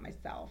topic and not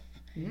myself.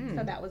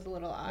 So that was a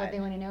little odd. What they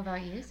want to know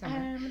about you,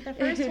 Summer? The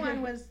first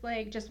one was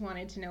just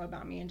wanted to know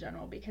about me in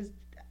general, because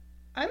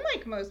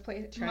unlike most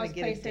places,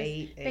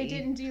 they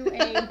didn't do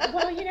a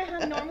well, how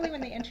normally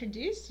when they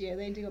introduce you,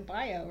 they do a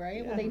bio, right?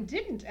 Yeah. Well, they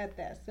didn't at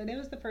this, and it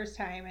was the first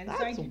time, and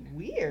that's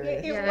weird.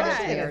 It was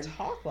gonna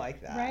talk like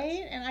that,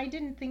 right? And I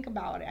didn't think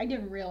about it. I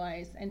didn't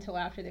realize until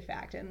after the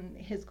fact. And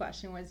his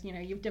question was,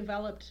 you've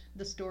developed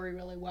the story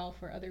really well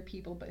for other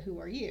people, but who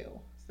are you?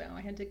 So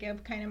I had to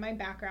give kind of my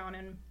background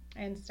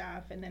and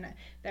stuff, and then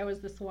there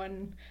was this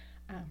one.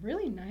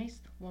 Really nice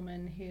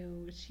woman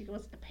who she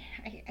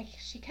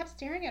kept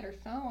staring at her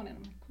phone, and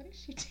I'm like, what is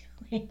she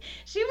doing?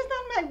 She was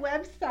on my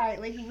website,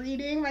 like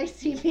reading my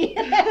CV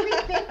and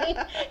everything.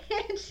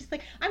 And she's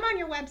like, I'm on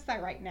your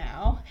website right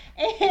now,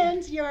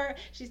 and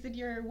she said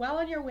you're well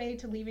on your way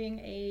to leaving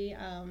a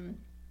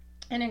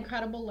an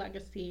incredible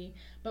legacy,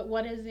 but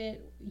what is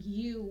it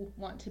you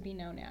want to be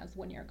known as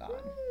when you're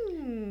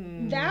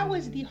gone? That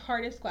was the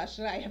hardest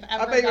question I have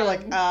ever I bet you're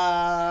gotten.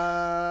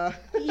 like,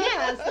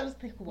 Yes, I was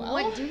like, well,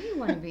 what do you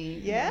want to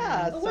be?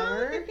 Yeah, well,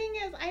 Summer. the thing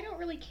is, I don't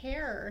really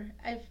care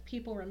if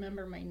people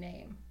remember my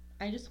name.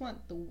 I just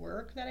want the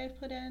work that I've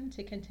put in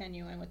to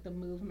continue, and with the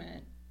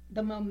movement,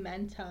 the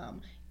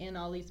momentum in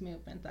all these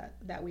movements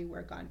that we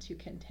work on to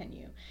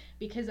continue.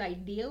 Because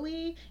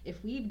ideally,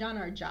 if we've done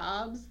our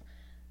jobs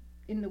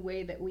in the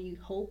way that we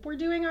hope we're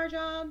doing our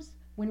jobs,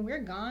 when we're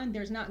gone,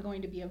 there's not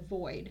going to be a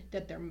void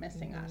that they're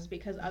missing us,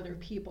 because other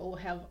people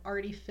have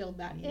already filled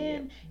that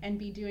in and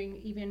be doing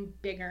even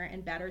bigger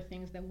and better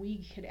things than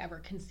we could ever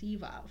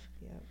conceive of.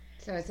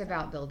 So it's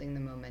about building the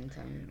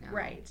momentum now.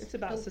 Right. It's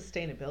about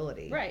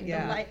sustainability. Right.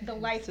 Yeah. The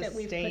life that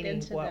we've put Sustaining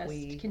into what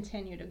this to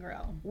continue to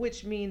grow.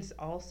 Which means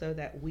also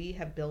that we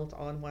have built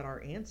on what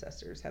our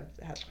ancestors have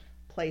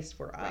placed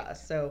for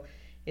us. So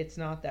it's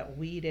not that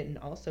we didn't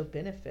also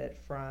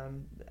benefit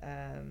from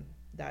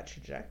that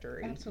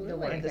trajectory. Absolutely. The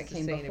work that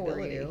came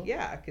before you.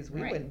 Yeah, because we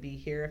wouldn't be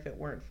here if it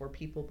weren't for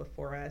people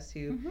before us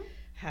who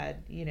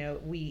had,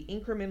 we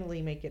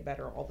incrementally make it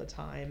better all the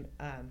time,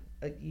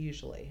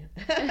 usually.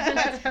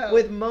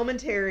 With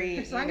momentary,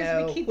 as long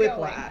as we keep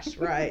whiplash,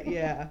 going. Right,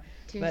 yeah.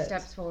 Two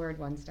steps forward,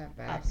 one step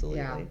back. Absolutely.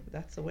 Yeah.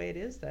 That's the way it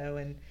is, though.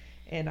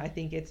 And I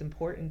think it's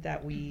important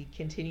that we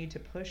continue to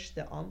push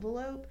the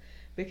envelope,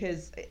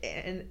 because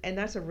and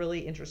that's a really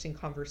interesting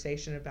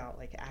conversation about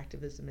like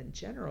activism in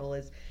general.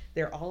 Is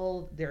there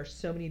are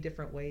so many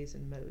different ways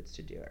and modes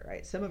to do it,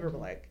 right? Some of them are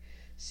like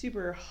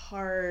super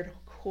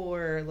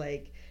hardcore,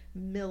 like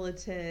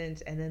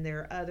militant, and then there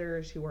are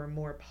others who are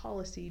more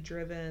policy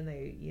driven.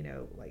 They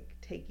like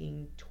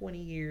taking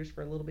 20 years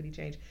for a little bitty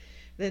change.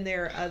 Then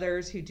there are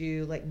others who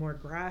do like more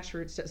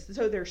grassroots stuff.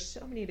 So there's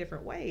so many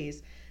different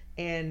ways,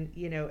 and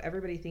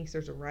everybody thinks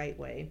there's a right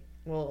way.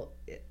 Well,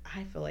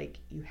 I feel like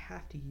you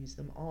have to use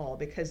them all,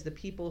 because the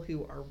people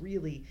who are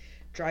really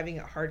driving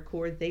it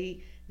hardcore,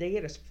 they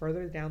get us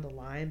further down the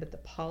line, but the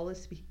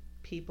policy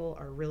people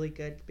are really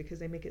good because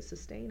they make it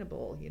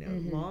sustainable,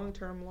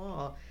 long-term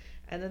law.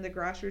 And then the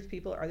grassroots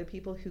people are the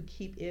people who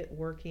keep it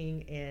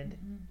working and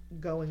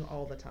going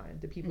all the time,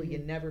 the people you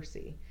never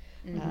see.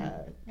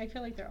 I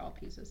feel like they're all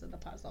pieces of the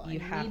puzzle. You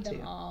have need to.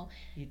 them all.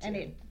 And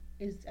it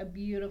is a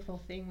beautiful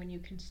thing when you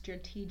can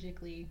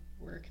strategically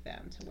work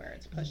them to where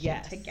it's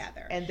pushing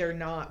together. And they're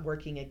not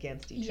working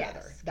against each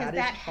other. That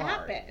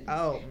happens.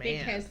 Oh, man.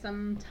 Because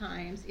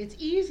sometimes it's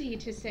easy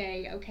to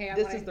say, okay,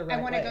 I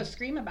want to go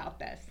scream about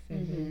this,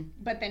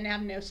 but then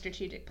have no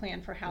strategic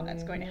plan for how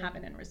that's going to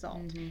happen and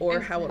result. Or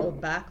how it will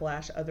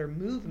backlash other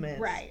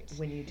movements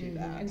when you do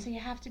that. And so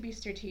you have to be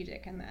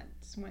strategic, and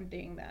that's one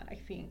thing that I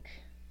think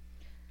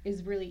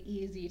is really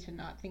easy to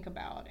not think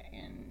about.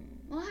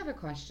 And well, I have a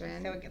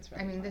question. So it gets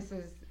really fun. This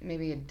is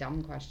maybe a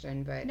dumb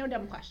question, but no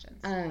dumb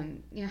questions.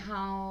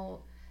 How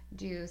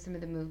do some of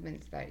the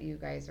movements that you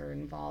guys are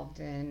involved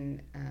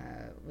in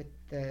with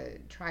the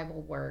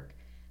tribal work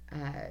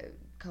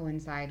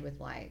coincide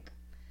with like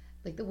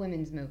the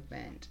women's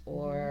movement,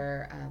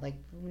 or like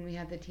when we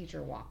had the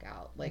teacher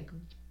walkout? Like,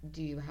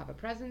 do you have a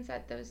presence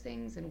at those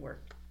things and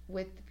work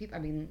with the people?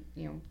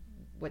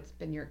 What's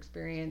been your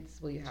experience?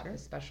 Will you have a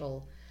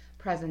special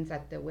presence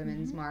at the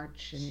women's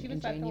march in January? She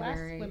was at the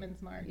last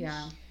women's march.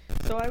 Yeah.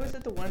 So I was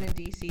at the one in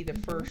DC, the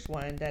first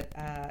one that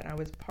I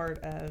was part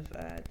of.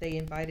 They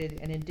invited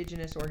an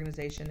indigenous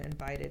organization,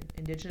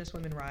 Indigenous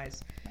Women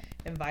Rise,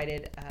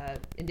 invited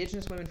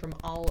indigenous women from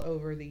all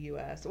over the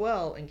U.S.,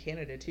 well, in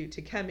Canada too,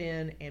 to come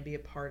in and be a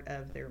part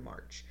of their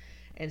march.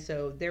 And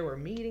so there were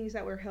meetings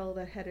that were held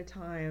ahead of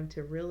time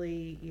to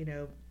really,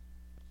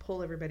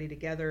 pull everybody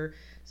together.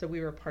 So we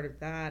were a part of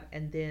that.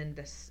 And then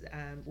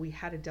we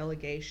had a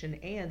delegation,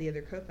 and the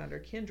other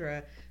co-founder,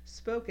 Kendra,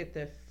 spoke at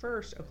the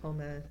first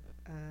Oklahoma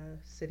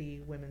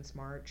City Women's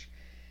March.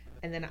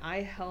 And then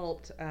I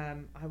helped,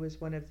 I was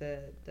one of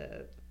the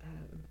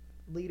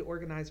lead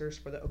organizers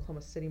for the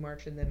Oklahoma City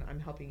March, and then I'm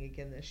helping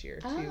again this year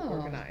to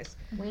organize.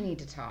 We need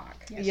to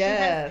talk.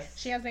 Yes.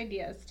 She has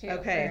ideas too.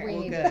 Okay, we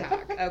need good. to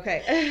talk.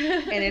 Okay.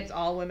 And it's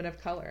all women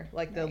of color.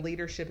 Like the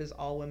leadership is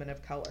all women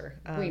of color.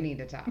 We need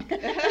to talk.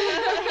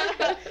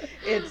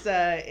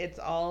 It's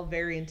all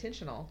very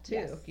intentional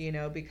too,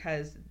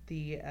 because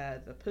the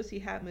Pussy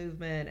Hat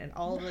movement and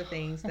all of the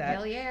things that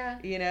Hell yeah.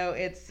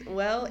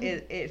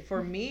 it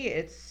for me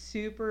it's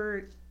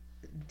super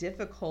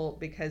difficult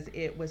because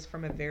it was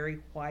from a very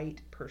white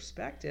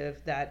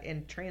perspective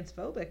and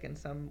transphobic in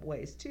some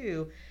ways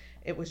too.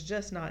 It was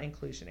just not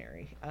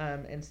inclusionary,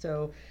 and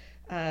so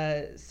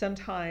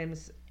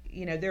sometimes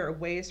there are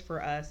ways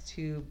for us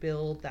to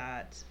build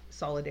that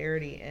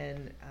solidarity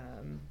and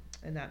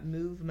that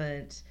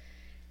movement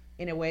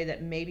in a way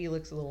that maybe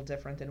looks a little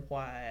different than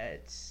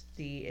what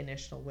the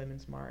initial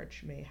Women's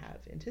March may have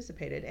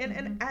anticipated.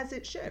 And as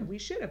it should. We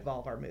should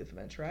evolve our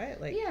movement, right?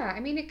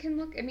 It can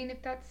look,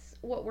 if that's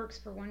what works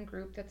for one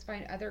group, that's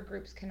fine. Other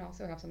groups can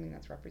also have something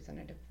that's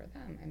representative for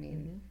them. I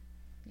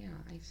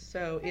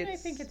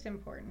think it's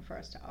important for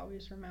us to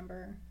always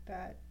remember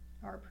that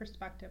our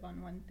perspective on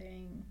one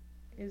thing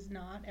is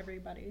not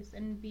everybody's,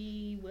 and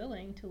be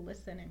willing to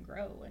listen and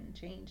grow and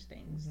change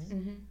things.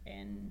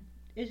 And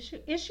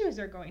issues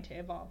are going to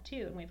evolve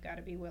too, and we've got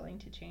to be willing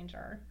to change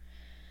our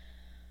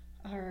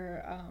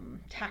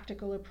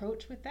tactical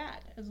approach with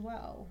that as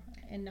well,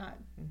 and not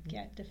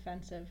get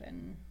defensive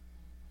and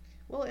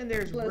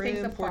there's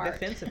room for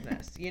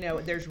defensiveness.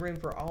 There's room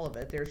for all of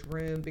it. There's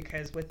room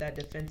because with that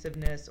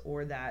defensiveness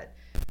or that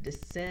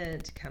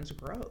dissent comes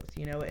growth.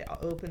 It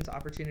opens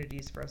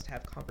opportunities for us to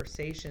have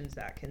conversations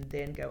that can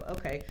then go,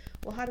 okay,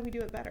 well, how do we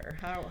do it better?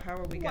 How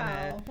are we going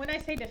to... Well, when I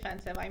say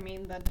defensive, I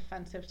mean the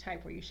defensive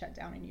type where you shut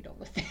down and you don't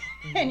listen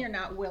and you're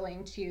not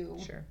willing to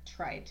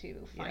try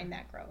to find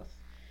that growth.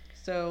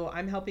 So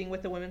I'm helping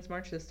with the Women's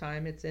March this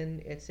time. It's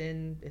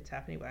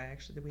happening.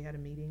 We had a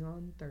meeting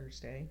on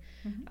Thursday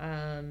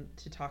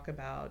to talk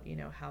about,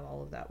 how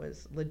all of that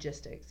was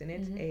logistics, and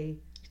it's a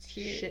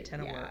shit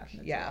ton of work.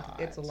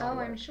 It's a lot of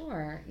work. I'm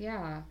sure.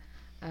 Yeah.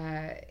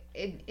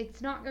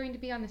 It's not going to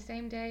be on the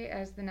same day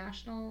as the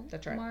National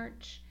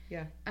March.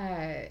 Yeah.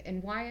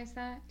 And why is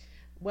that?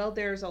 Well,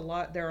 there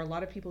are a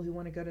lot of people who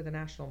want to go to the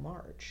National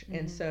March,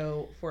 and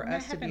so for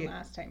us to be... That happened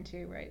last time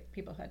too, right?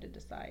 People had to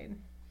decide.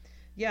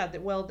 Yeah,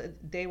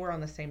 they were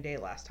on the same day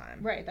last time.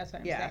 Right, that's what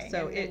I'm saying.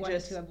 So and it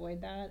wanted to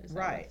avoid that.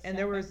 Right, and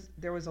there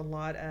was a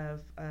lot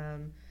of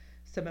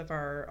some of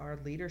our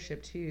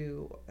leadership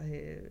too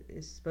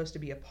is supposed to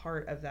be a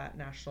part of that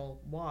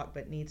national walk,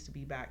 but needs to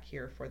be back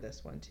here for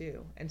this one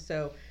too. And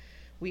so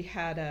we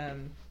had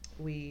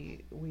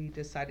we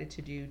decided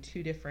to do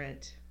two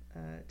different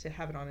to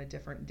have it on a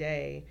different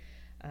day,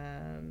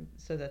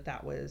 so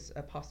that was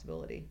a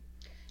possibility.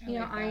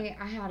 I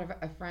had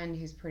a friend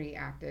who's pretty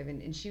active,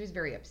 and she was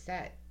very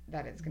upset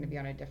that it's going to be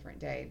on a different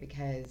day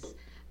because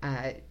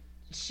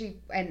she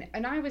and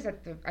I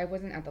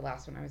wasn't at the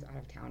last one. I was out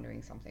of town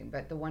doing something,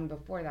 but the one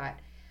before that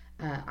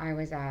I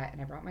was at, and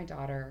I brought my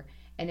daughter,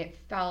 and it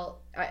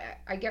felt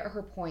I get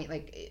her point.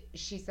 Like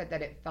she said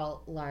that it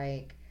felt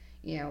like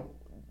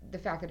the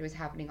fact that it was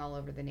happening all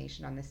over the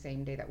nation on the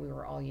same day that we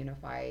were all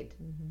unified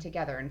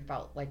together and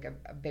felt like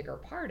a bigger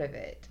part of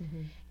it.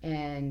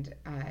 And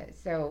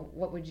so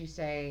what would you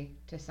say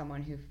to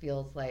someone who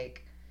feels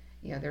like,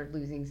 they're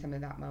losing some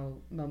of that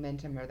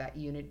momentum or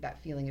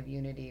that feeling of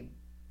unity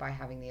by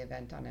having the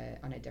event on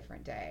a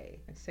different day?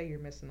 I'd say you're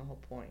missing the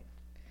whole point.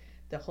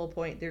 The whole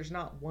point, there's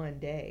not one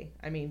day.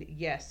 I mean,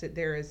 yes,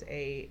 there is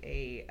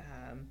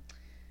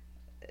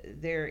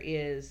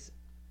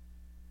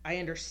I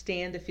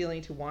understand the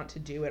feeling to want to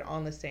do it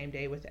on the same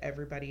day with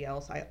everybody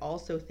else. I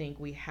also think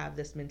we have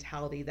this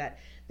mentality that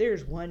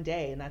there's one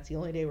day and that's the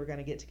only day we're going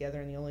to get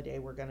together and the only day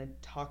we're going to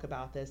talk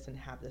about this and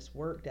have this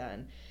work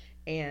done.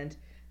 And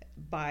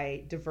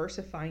by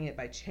diversifying it,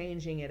 by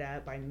changing it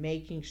up, by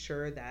making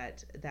sure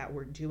that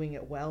we're doing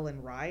it well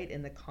and right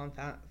in the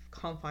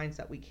confines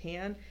that we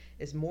can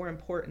is more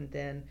important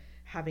than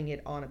having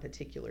it on a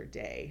particular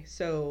day.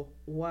 So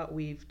what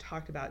we've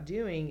talked about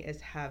doing is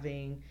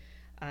having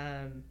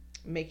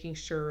making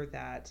sure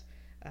that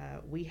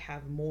we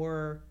have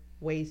more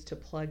ways to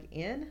plug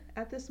in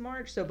at this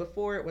March. So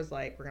before it was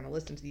like, we're going to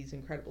listen to these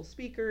incredible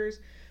speakers.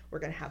 We're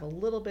going to have a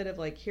little bit of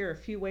like, here are a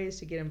few ways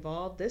to get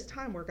involved. This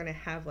time we're going to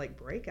have like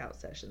breakout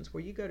sessions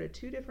where you go to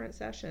 2 different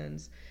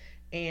sessions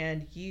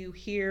and you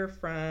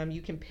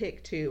can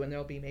pick 2 and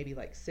there'll be maybe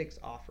like 6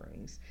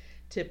 offerings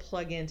to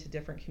plug into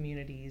different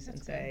communities.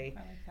 That's and good. Say,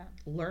 I like that.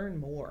 Learn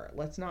more.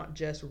 Let's not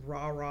just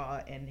rah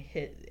and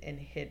hit,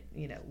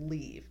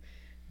 leave.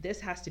 This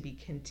has to be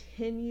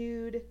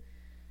continued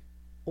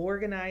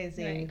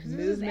organizing, right,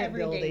 movement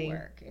building.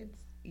 Work.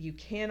 You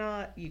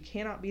cannot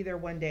be there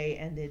one day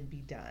and then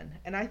be done.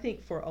 And I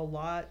think for a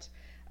lot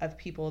of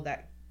people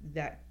that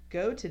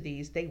go to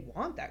these, they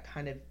want that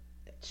kind of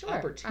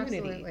opportunity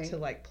absolutely. To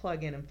like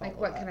plug in and follow. Like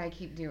what can I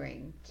keep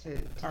doing to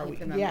keep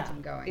the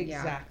momentum going?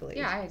 Exactly.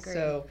 Yeah, I agree.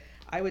 So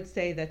I would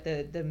say that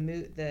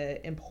the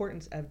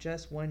importance of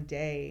just one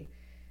day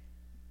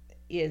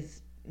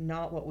is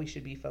not what we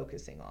should be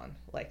focusing on.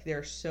 Like there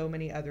are so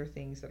many other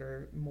things that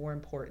are more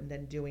important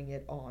than doing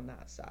it on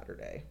that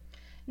Saturday.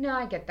 No,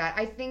 I get that.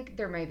 I think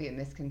there may be a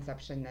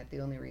misconception that the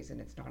only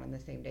reason it's not on the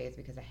same day is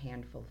because a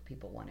handful of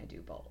people want to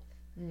do both.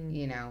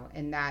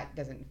 And that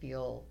doesn't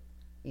feel,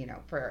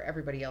 for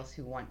everybody else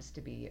who wants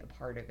to be a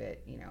part of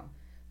it,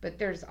 but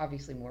there's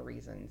obviously more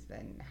reasons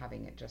than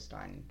having it just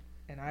on.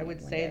 And I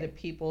would say the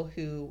people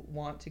who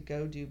want to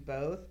go do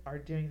both are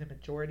doing the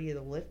majority of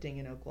the lifting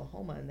in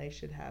Oklahoma, and they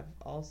should have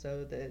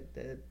also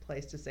the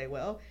place to say,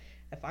 well,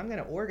 if I'm going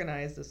to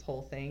organize this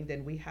whole thing,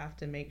 then we have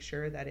to make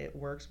sure that it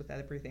works with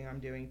everything I'm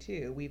doing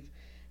too. We've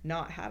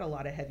not had a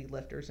lot of heavy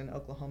lifters in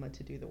Oklahoma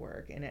to do the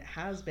work, and it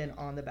has been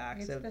on the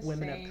backs of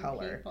women of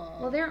color. People.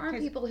 Well, there are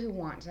people who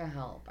want to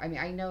help. I mean,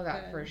 I know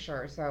that for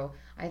sure. So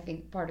I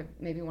think part of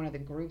maybe one of the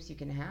groups you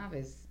can have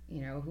is,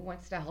 who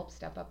wants to help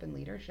step up in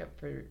leadership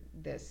for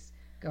this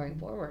going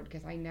forward,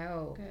 because I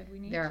know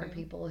there are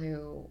people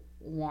who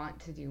want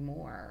to do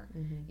more,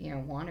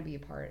 want to be a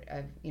part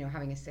of,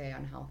 having a say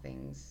on how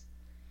things,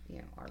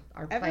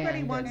 our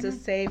everybody plan wants a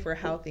say for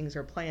how things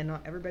are planned.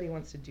 Not everybody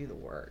wants to do the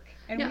work.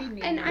 And no, we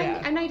need and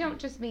that. I don't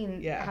just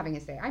mean having a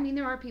say. I mean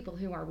there are people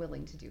who are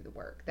willing to do the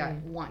work, that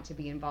want to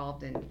be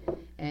involved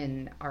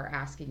and are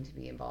asking to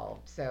be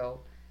involved.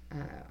 So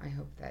I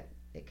hope that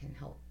it can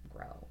help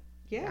grow.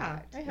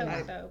 Yeah, I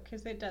hope so,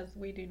 because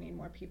we do need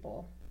more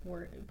people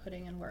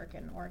putting in work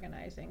and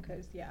organizing,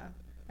 because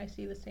I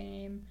see the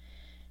same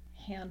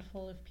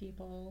handful of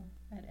people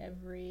at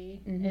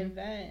every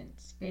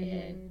event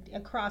and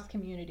across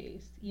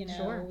communities,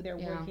 they're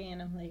working,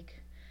 and I'm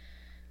like,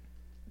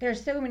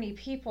 there's so many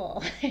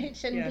people. It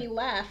shouldn't be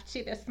left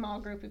to this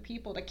small group of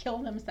people to kill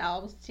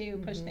themselves to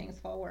push things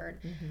forward.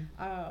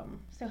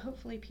 So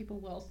hopefully people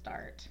will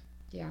start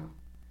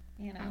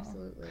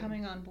absolutely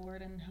coming on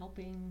board and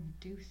helping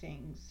do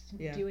things,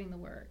 doing the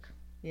work.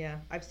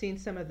 I've seen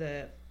some of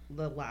the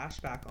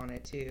lashback on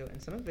it too, and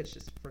some of it's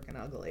just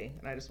freaking ugly,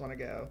 and I just want to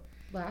go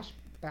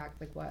lashback,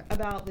 like what?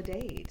 About the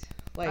date.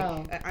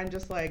 I'm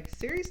just like,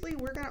 seriously,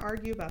 we're gonna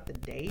argue about the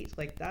date?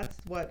 Like, that's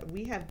what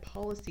we have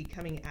policy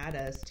coming at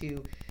us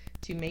to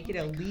make it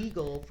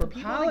illegal for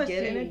people to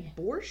get an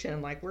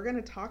abortion. Like, we're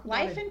gonna talk about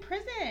life in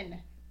prison.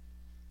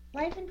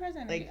 Like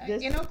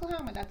this, in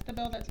Oklahoma, that's the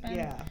bill that's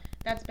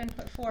been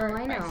put forward.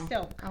 I know.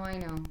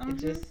 It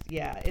just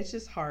it's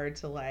just hard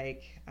to,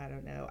 like, I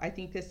don't know. I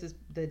think this is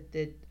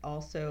the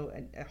also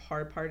a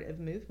hard part of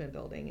movement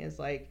building is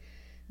like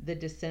the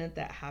dissent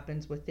that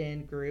happens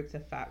within groups,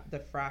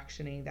 the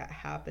fractioning that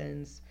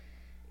happens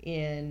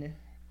in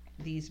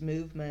these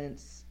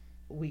movements.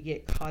 We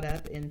get caught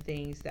up in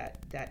things that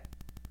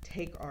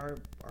take our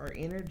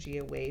energy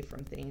away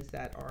from things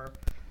that are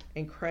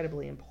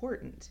incredibly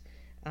important.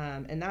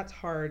 And that's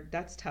hard.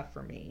 That's tough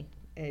for me.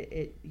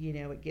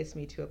 It gets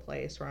me to a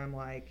place where I'm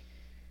like,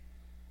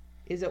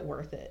 is it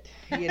worth it?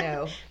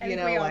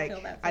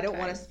 Like, I don't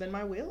want to spin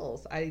my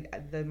wheels.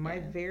 My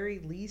very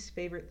least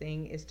favorite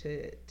thing is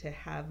to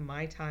have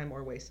my time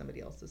or waste somebody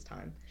else's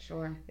time.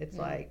 Sure. It's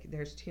like,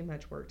 there's too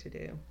much work to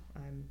do.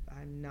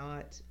 I'm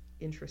not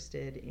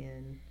interested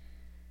in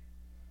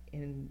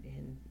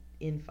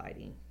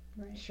infighting.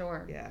 Right.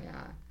 Sure. Yeah.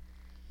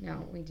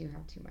 No, we do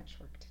have too much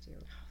work to do.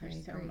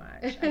 There's so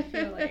much. I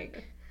feel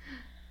like,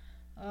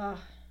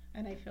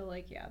 and I feel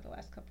like, the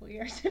last couple of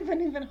years have been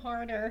even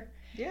harder.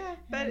 Yeah,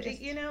 but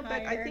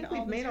I think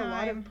we've made a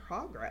lot of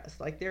progress.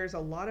 Like, there's a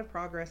lot of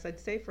progress, I'd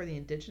say, for the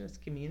Indigenous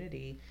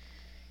community.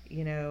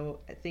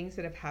 Things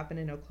that have happened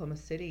in Oklahoma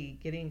City,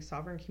 getting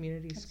Sovereign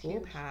Community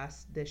School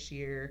passed this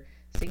year,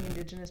 seeing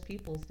Indigenous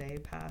Peoples Day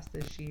passed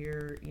this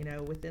year.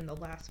 Within the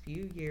last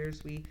few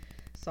years, we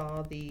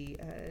saw the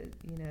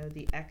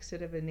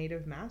exit of a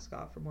Native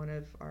mascot from one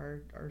of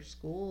our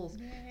schools.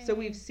 Yay. So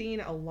we've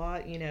seen a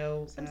lot,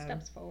 some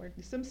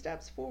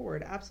steps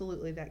forward,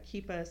 absolutely, that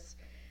keep us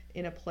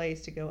in a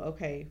place to go,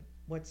 okay,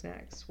 what's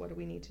next? What do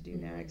we need to do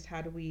next?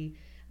 How do we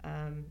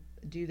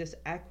do this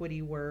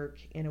equity work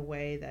in a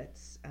way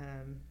that's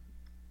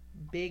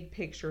big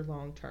picture,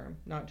 long term,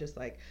 not just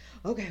like,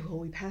 okay, well,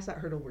 we passed that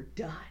hurdle, we're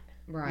done.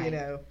 Right.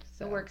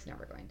 The work's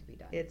never going to be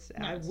done.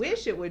 I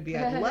wish it would be.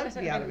 I'd love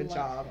to be out of a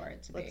job. For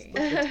it to be.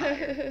 Let's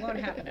retire. Won't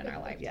happen in our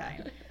lifetime.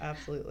 Yeah,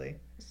 absolutely.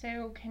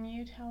 So, can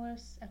you tell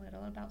us a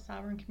little about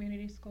Sovereign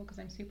Community School? Because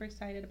I'm super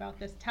excited about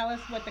this. Tell us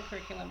what the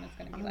curriculum is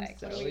going to be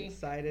like. I'm so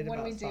excited about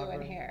Sovereign. What are we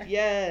doing here?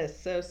 Yes.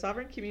 So,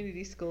 Sovereign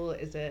Community School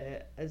is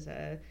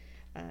a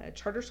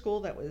charter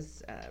school that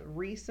was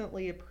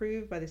recently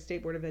approved by the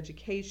State Board of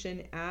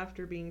Education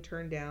after being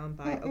turned down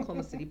by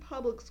Oklahoma City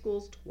Public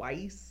Schools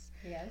twice.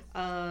 Yes.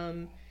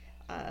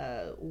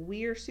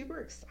 We are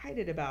super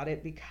excited about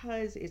it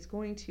because it's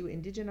going to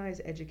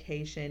indigenize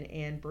education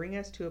and bring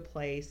us to a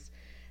place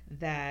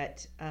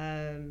that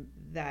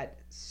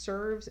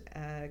serves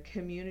a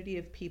community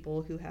of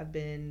people who have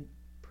been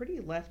pretty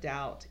left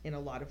out in a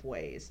lot of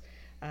ways.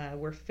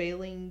 We're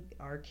failing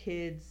our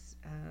kids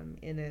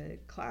in a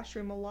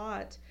classroom a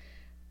lot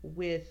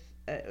with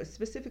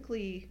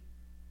specifically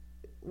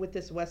with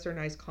this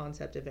westernized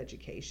concept of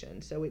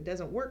education. So it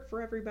doesn't work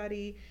for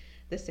everybody.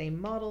 The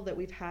same model that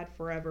we've had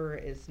forever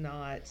is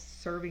not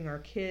serving our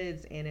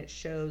kids, and it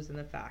shows in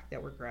the fact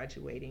that we're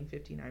graduating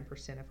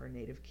 59% of our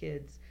Native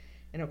kids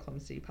in Oklahoma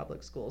City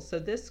Public Schools. So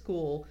this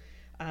school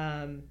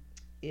there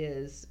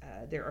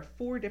are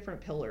 4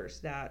 different pillars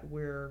that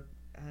we're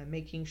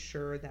making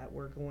sure that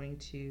we're going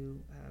to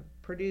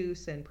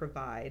produce and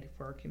provide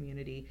for our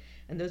community,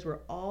 and those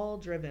were all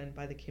driven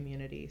by the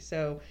community.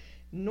 So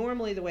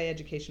normally the way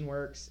education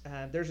works,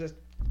 there's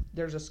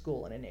a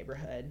school in a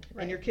neighborhood,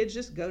 right, and your kids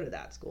just go to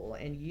that school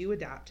and you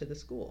adapt to the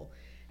school.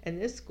 And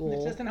this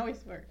school, it doesn't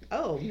always work.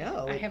 Oh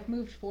no, I have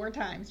moved 4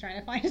 times trying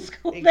to find a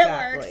school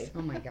that works.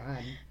 Oh my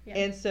god. Yeah.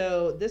 And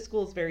so this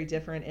school is very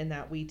different in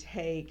that we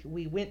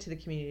went to the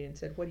community and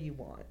said, what do you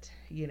want?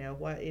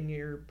 What in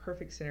your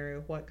perfect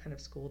scenario, what kind of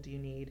school do you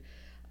need?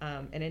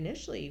 And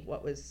initially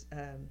what was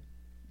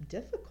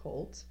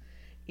difficult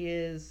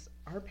is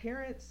our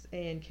parents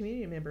and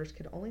community members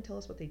could only tell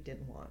us what they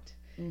didn't want.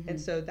 Mm-hmm.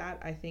 And so that,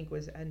 I think,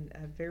 was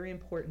a very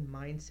important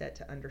mindset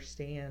to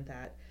understand,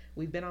 that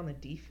we've been on the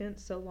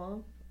defense so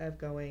long of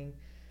going,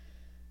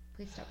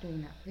 please stop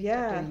doing that. Please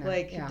stop doing that.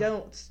 Like,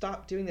 don't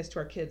stop doing this to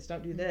our kids.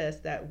 Don't do this.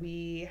 That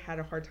we had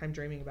a hard time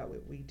dreaming about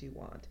what we do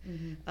want.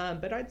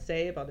 But I'd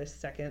say about this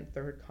second,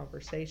 third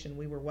conversation,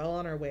 we were well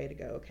on our way to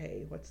go,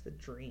 okay, what's the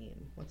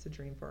dream? What's the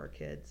dream for our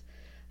kids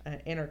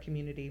and our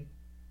community?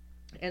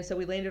 And so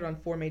we landed on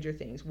 4 major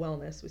things.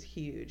 Wellness was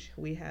huge.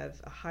 We have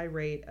a high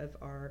rate of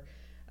our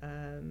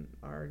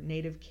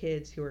Native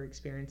kids who are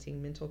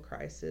experiencing mental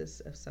crisis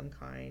of some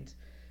kind,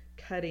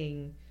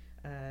 cutting,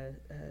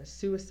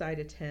 suicide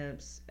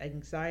attempts,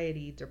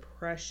 anxiety,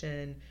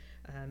 depression,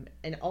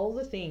 and all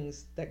the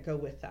things that go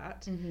with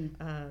that.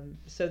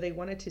 So they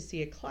wanted to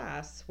see a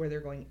class where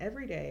they're going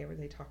every day where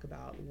they talk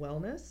about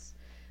wellness,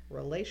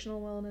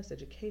 relational wellness,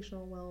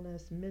 educational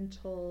wellness,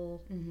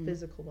 mental,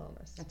 physical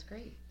wellness. That's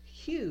great.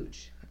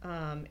 Huge.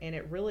 And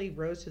it really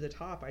rose to the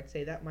top. I'd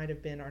say that might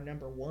have been our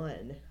number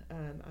 1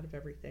 out of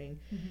everything.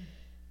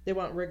 They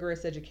want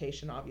rigorous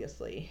education,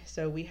 obviously.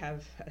 So we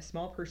have a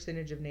small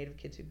percentage of Native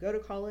kids who go to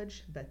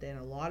college, but then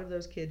a lot of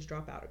those kids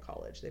drop out of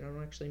college. They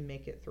don't actually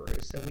make it through.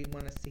 So we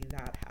want to see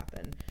that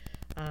happen,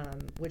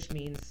 which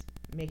means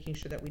making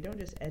sure that we don't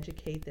just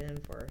educate them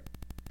for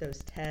those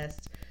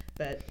tests,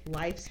 but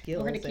life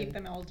skills. Or to keep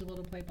them eligible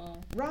to play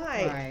ball.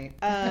 Right.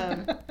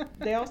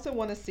 They also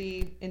want to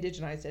see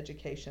indigenized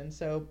education.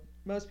 So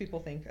most people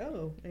think,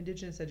 oh,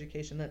 indigenous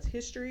education, that's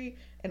history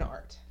and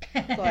art.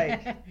 It's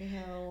like,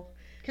 no.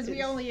 Because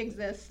we only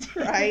exist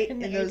right in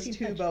those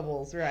 2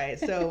 bubbles, right?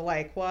 So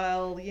like,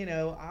 while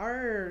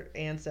our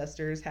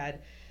ancestors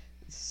had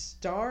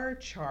star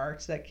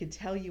charts that could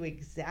tell you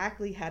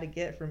exactly how to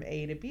get from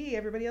A to B,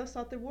 everybody else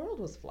thought the world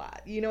was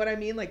flat. You know what I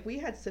mean? Like, we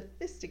had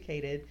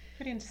sophisticated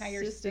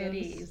entire systems.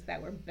 Cities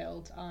that were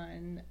built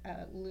on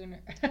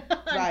lunar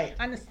right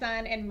on the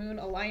sun and moon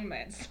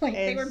alignments. Like,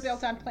 they were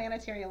built on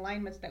planetary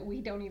alignments that we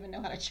don't even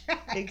know how to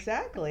track.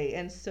 Exactly.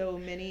 And so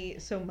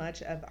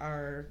much of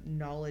our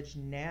knowledge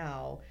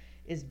now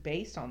is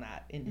based on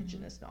that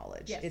indigenous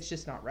knowledge. Yes. It's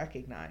just not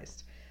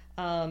recognized.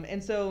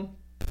 And so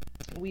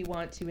we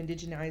want to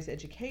indigenize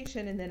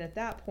education, and then at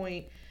that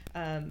point,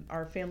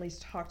 our families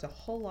talked a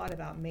whole lot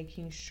about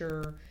making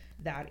sure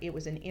that it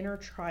was an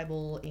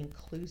intertribal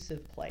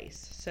inclusive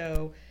place.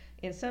 So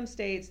in some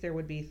states there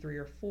would be 3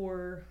 or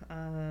 4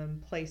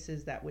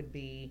 places that would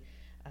be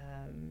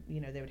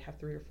they would have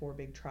 3 or 4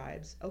 big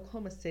tribes.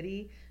 Oklahoma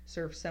City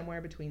serves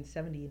somewhere between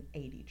 70 and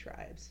 80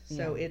 tribes.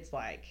 So it's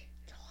like,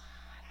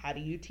 how do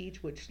you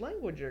teach which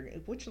language are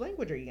you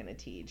going to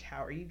teach?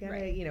 How are you going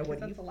to, what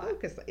do you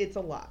focus? It's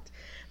a lot.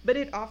 But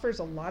it offers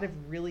a lot of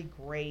really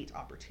great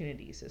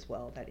opportunities as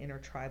well, that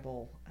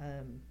intertribal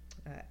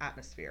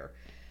atmosphere.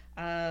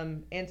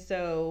 And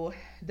so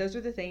those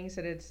are the things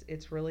that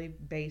it's really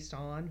based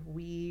on.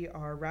 We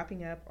are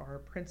wrapping up our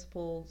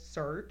principal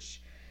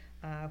search,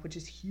 which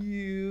is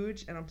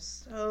huge, and I'm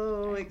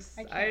so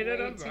excited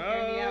about to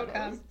hear the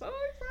outcome. I'm so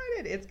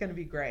excited. It's going to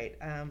be great.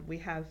 We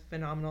have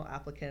phenomenal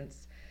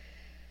applicants.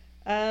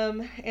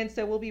 And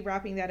so we'll be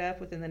wrapping that up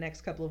within the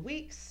next couple of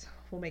weeks.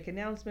 We'll make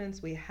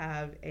announcements. We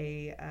have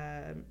a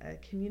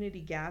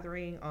community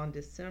gathering on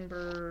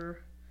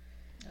December,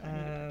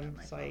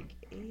 it's like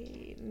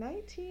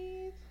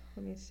 19th.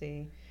 Let me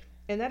see.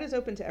 And that is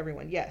open to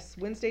everyone. Yes,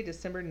 Wednesday,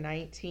 December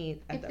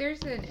 19th. If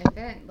there's an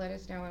event, let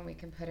us know and we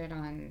can put it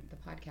on the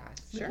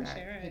podcast. Sure. So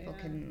that people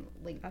can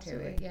link to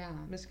it. Yeah.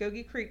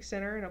 Muskogee Creek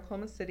Center in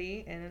Oklahoma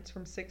City, and it's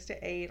from 6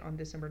 to 8 on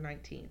December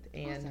 19th.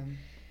 And awesome.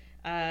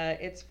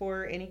 It's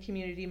for any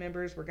community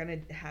members. We're gonna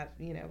have,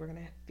 we're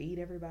gonna feed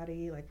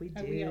everybody like we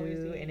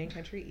do, and In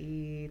Country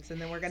Eats, and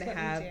then we're gonna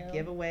have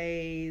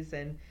giveaways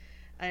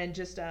and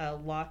just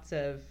lots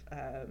of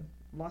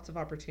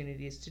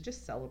opportunities to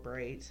just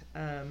celebrate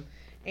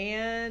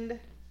and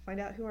find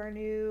out who our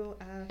new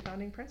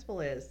founding principal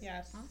is.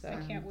 Yes,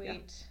 awesome. I can't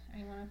wait.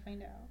 I want to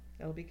find out.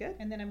 That'll be good.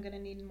 And then I'm gonna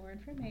need more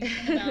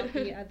information about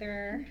the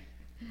other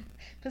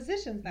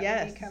positions that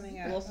will be coming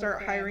up. We'll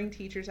start hiring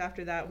teachers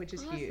after that, which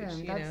is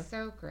huge. That's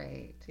so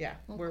great. Yeah,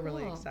 we're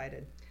really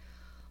excited.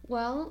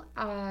 Well,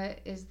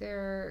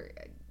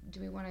 do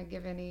we want to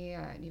give do you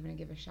want to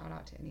give a shout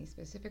out to any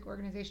specific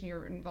organization?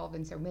 You're involved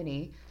in so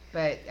many,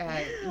 but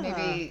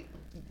maybe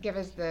give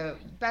us the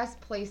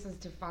best places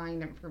to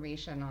find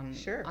information on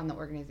the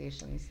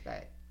organizations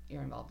that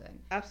you're involved in.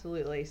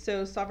 Absolutely.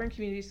 So Sovereign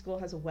Community School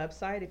has a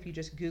website. If you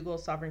just Google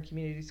Sovereign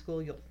Community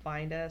School, you'll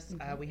find us.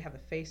 Okay. We have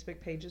a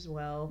Facebook page as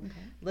well. Okay.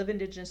 Live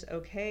Indigenous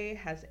OK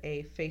has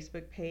a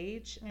Facebook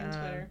page.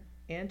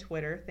 And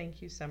Twitter.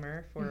 Thank you,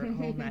 Summer, for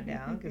holding that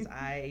down, because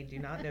I do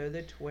not know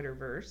the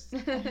Twitterverse.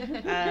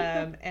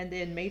 And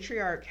then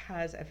Matriarch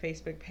has a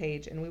Facebook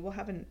page, and we will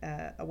have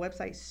a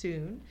website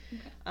soon. Okay.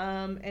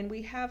 And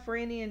we have, for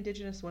any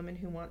Indigenous women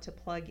who want to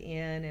plug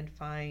in and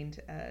find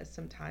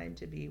some time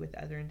to be with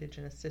other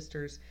Indigenous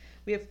sisters,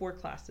 we have 4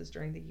 classes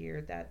during the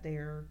year that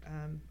they're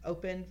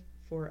open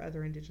for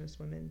other Indigenous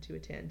women to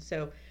attend.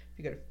 So if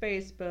you go to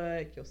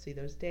Facebook, you'll see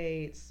those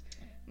dates.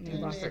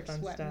 Lots of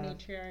fun stuff.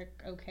 Matriarch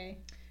OK.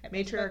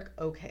 Matriarch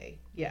OK,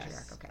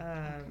 yes. Matriarch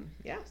OK.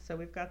 Yeah, so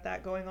we've got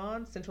that going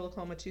on. Central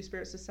Oklahoma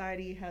Two-Spirit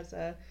Society has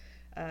a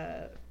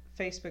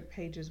Facebook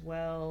page as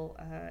well.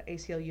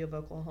 ACLU of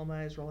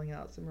Oklahoma is rolling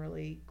out some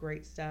really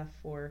great stuff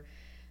for,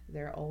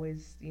 they're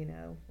always,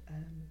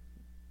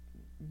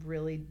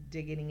 really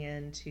digging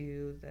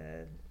into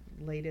the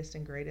latest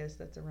and greatest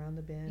that's around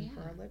the bend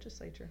for our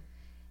legislature.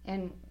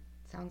 And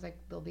sounds like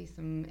there'll be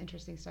some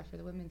interesting stuff for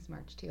the Women's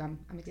March too. I'm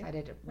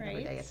excited.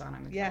 Whatever day it's on,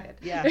 I'm excited.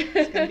 Yeah,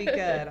 it's gonna be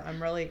good.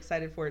 I'm really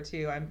excited for it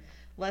too. I'm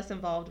less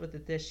involved with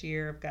it this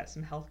year. I've got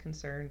some health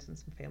concerns and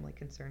some family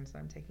concerns that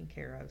I'm taking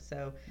care of.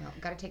 So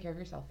got to take care of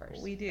yourself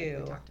first. We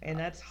do, and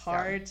that's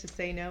hard to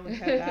say no and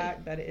cut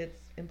back, but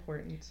it's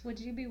important. Would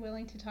you be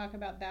willing to talk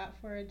about that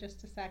for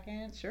just a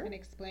second? Sure. And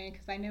explain,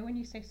 because I know when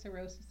you say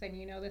cirrhosis, and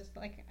you know this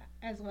like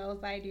as well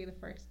as I do, the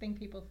first thing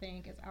people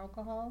think is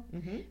alcohol.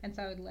 Mm-hmm. And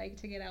so I would like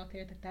to get out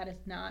there that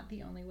is not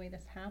the only way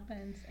this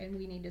happens, and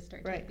we need to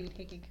start to be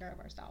taking care of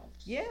ourselves.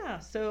 Yeah,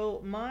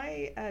 so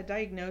my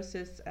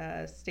diagnosis,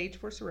 stage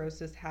 4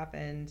 cirrhosis,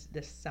 happened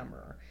this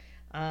summer.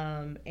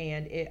 And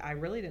I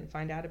really didn't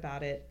find out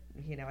about it.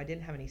 I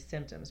didn't have any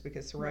symptoms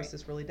because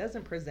cirrhosis really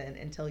doesn't present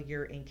until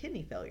you're in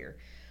kidney failure.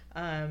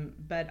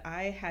 But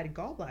I had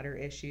gallbladder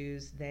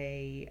issues.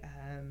 They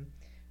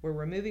were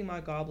removing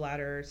my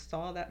gallbladder,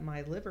 saw that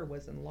my liver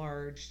was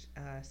enlarged,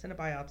 sent a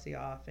biopsy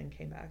off, and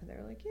came back, and they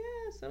were like,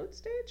 yeah, so it's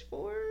stage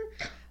 4.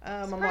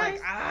 I'm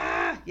like,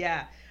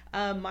 yeah.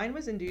 Mine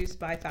was induced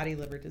by fatty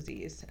liver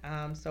disease.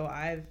 So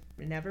I've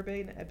never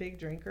been a big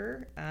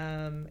drinker.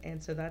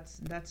 And so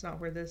that's not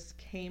where this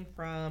came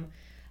from.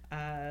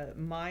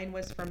 Mine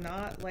was from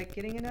not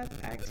getting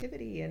enough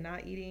activity and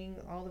not eating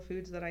all the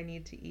foods that I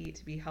need to eat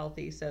to be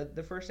healthy. So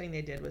the first thing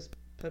they did was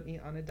put me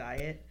on a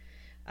diet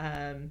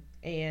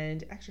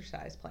and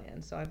exercise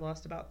plan. So I've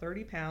lost about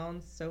 30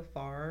 pounds so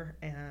far,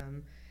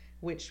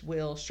 which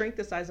will shrink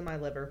the size of my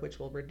liver, which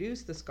will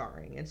reduce the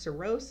scarring. And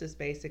cirrhosis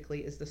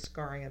basically is the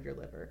scarring of your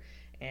liver.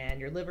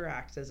 And your liver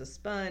acts as a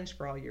sponge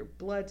for all your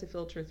blood to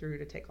filter through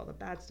to take all the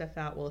bad stuff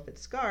out. Well, if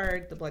it's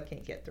scarred, the blood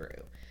can't get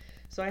through.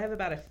 So I have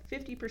about a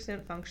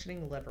 50%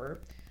 functioning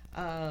liver.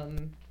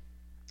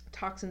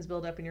 Toxins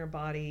build up in your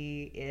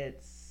body.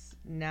 It's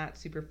not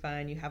super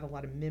fun. You have a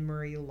lot of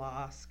memory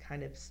loss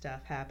kind of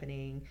stuff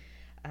happening.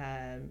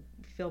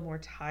 Feel more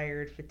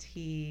tired,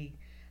 fatigue.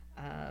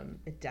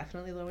 It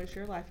definitely lowers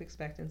your life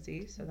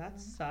expectancy, so that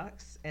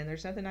sucks. And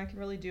there's nothing I can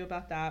really do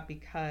about that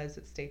because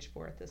it's stage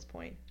 4 at this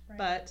point. Right.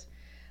 But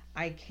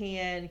I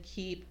can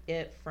keep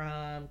it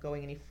from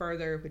going any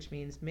further, which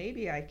means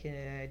maybe I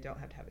don't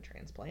have to have a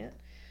transplant.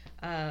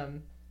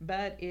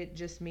 But it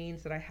just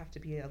means that I have to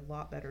be a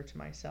lot better to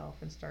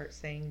myself and start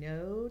saying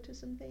no to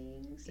some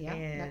things. Yeah,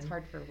 and that's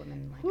hard for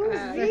women like us.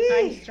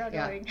 I'm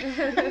struggling.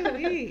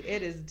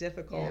 It is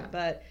difficult,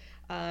 but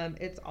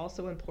it's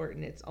also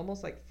important. It's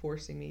almost like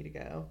forcing me to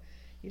go.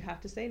 You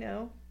have to say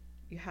no.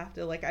 You have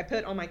to, I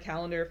put on my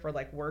calendar for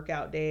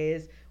workout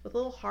days with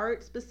little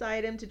hearts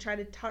beside them to try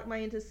to talk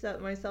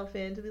myself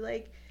in to be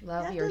love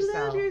yourself.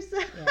 Love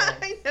yourself. Yes,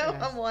 I know.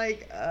 Yes.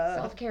 I'm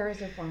self-care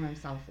is a form of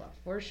self-love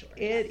for sure.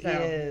 It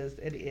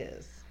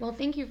is. Well,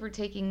 thank you for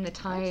taking the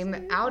time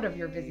out of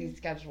your busy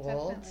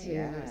schedule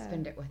to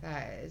spend it with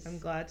us. I'm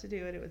glad to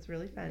do it. It was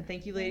really fun.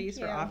 Thank you, ladies,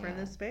 for offering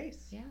this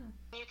space. Yeah.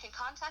 You can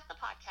contact the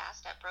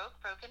podcast at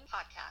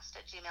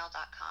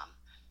brokebrokenpodcast@gmail.com.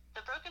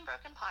 The Broken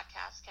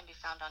Podcast can be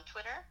found on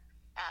Twitter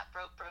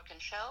 @Broke Broken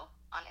Show,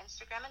 on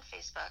Instagram and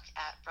Facebook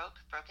 @Broke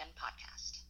Broken Podcast.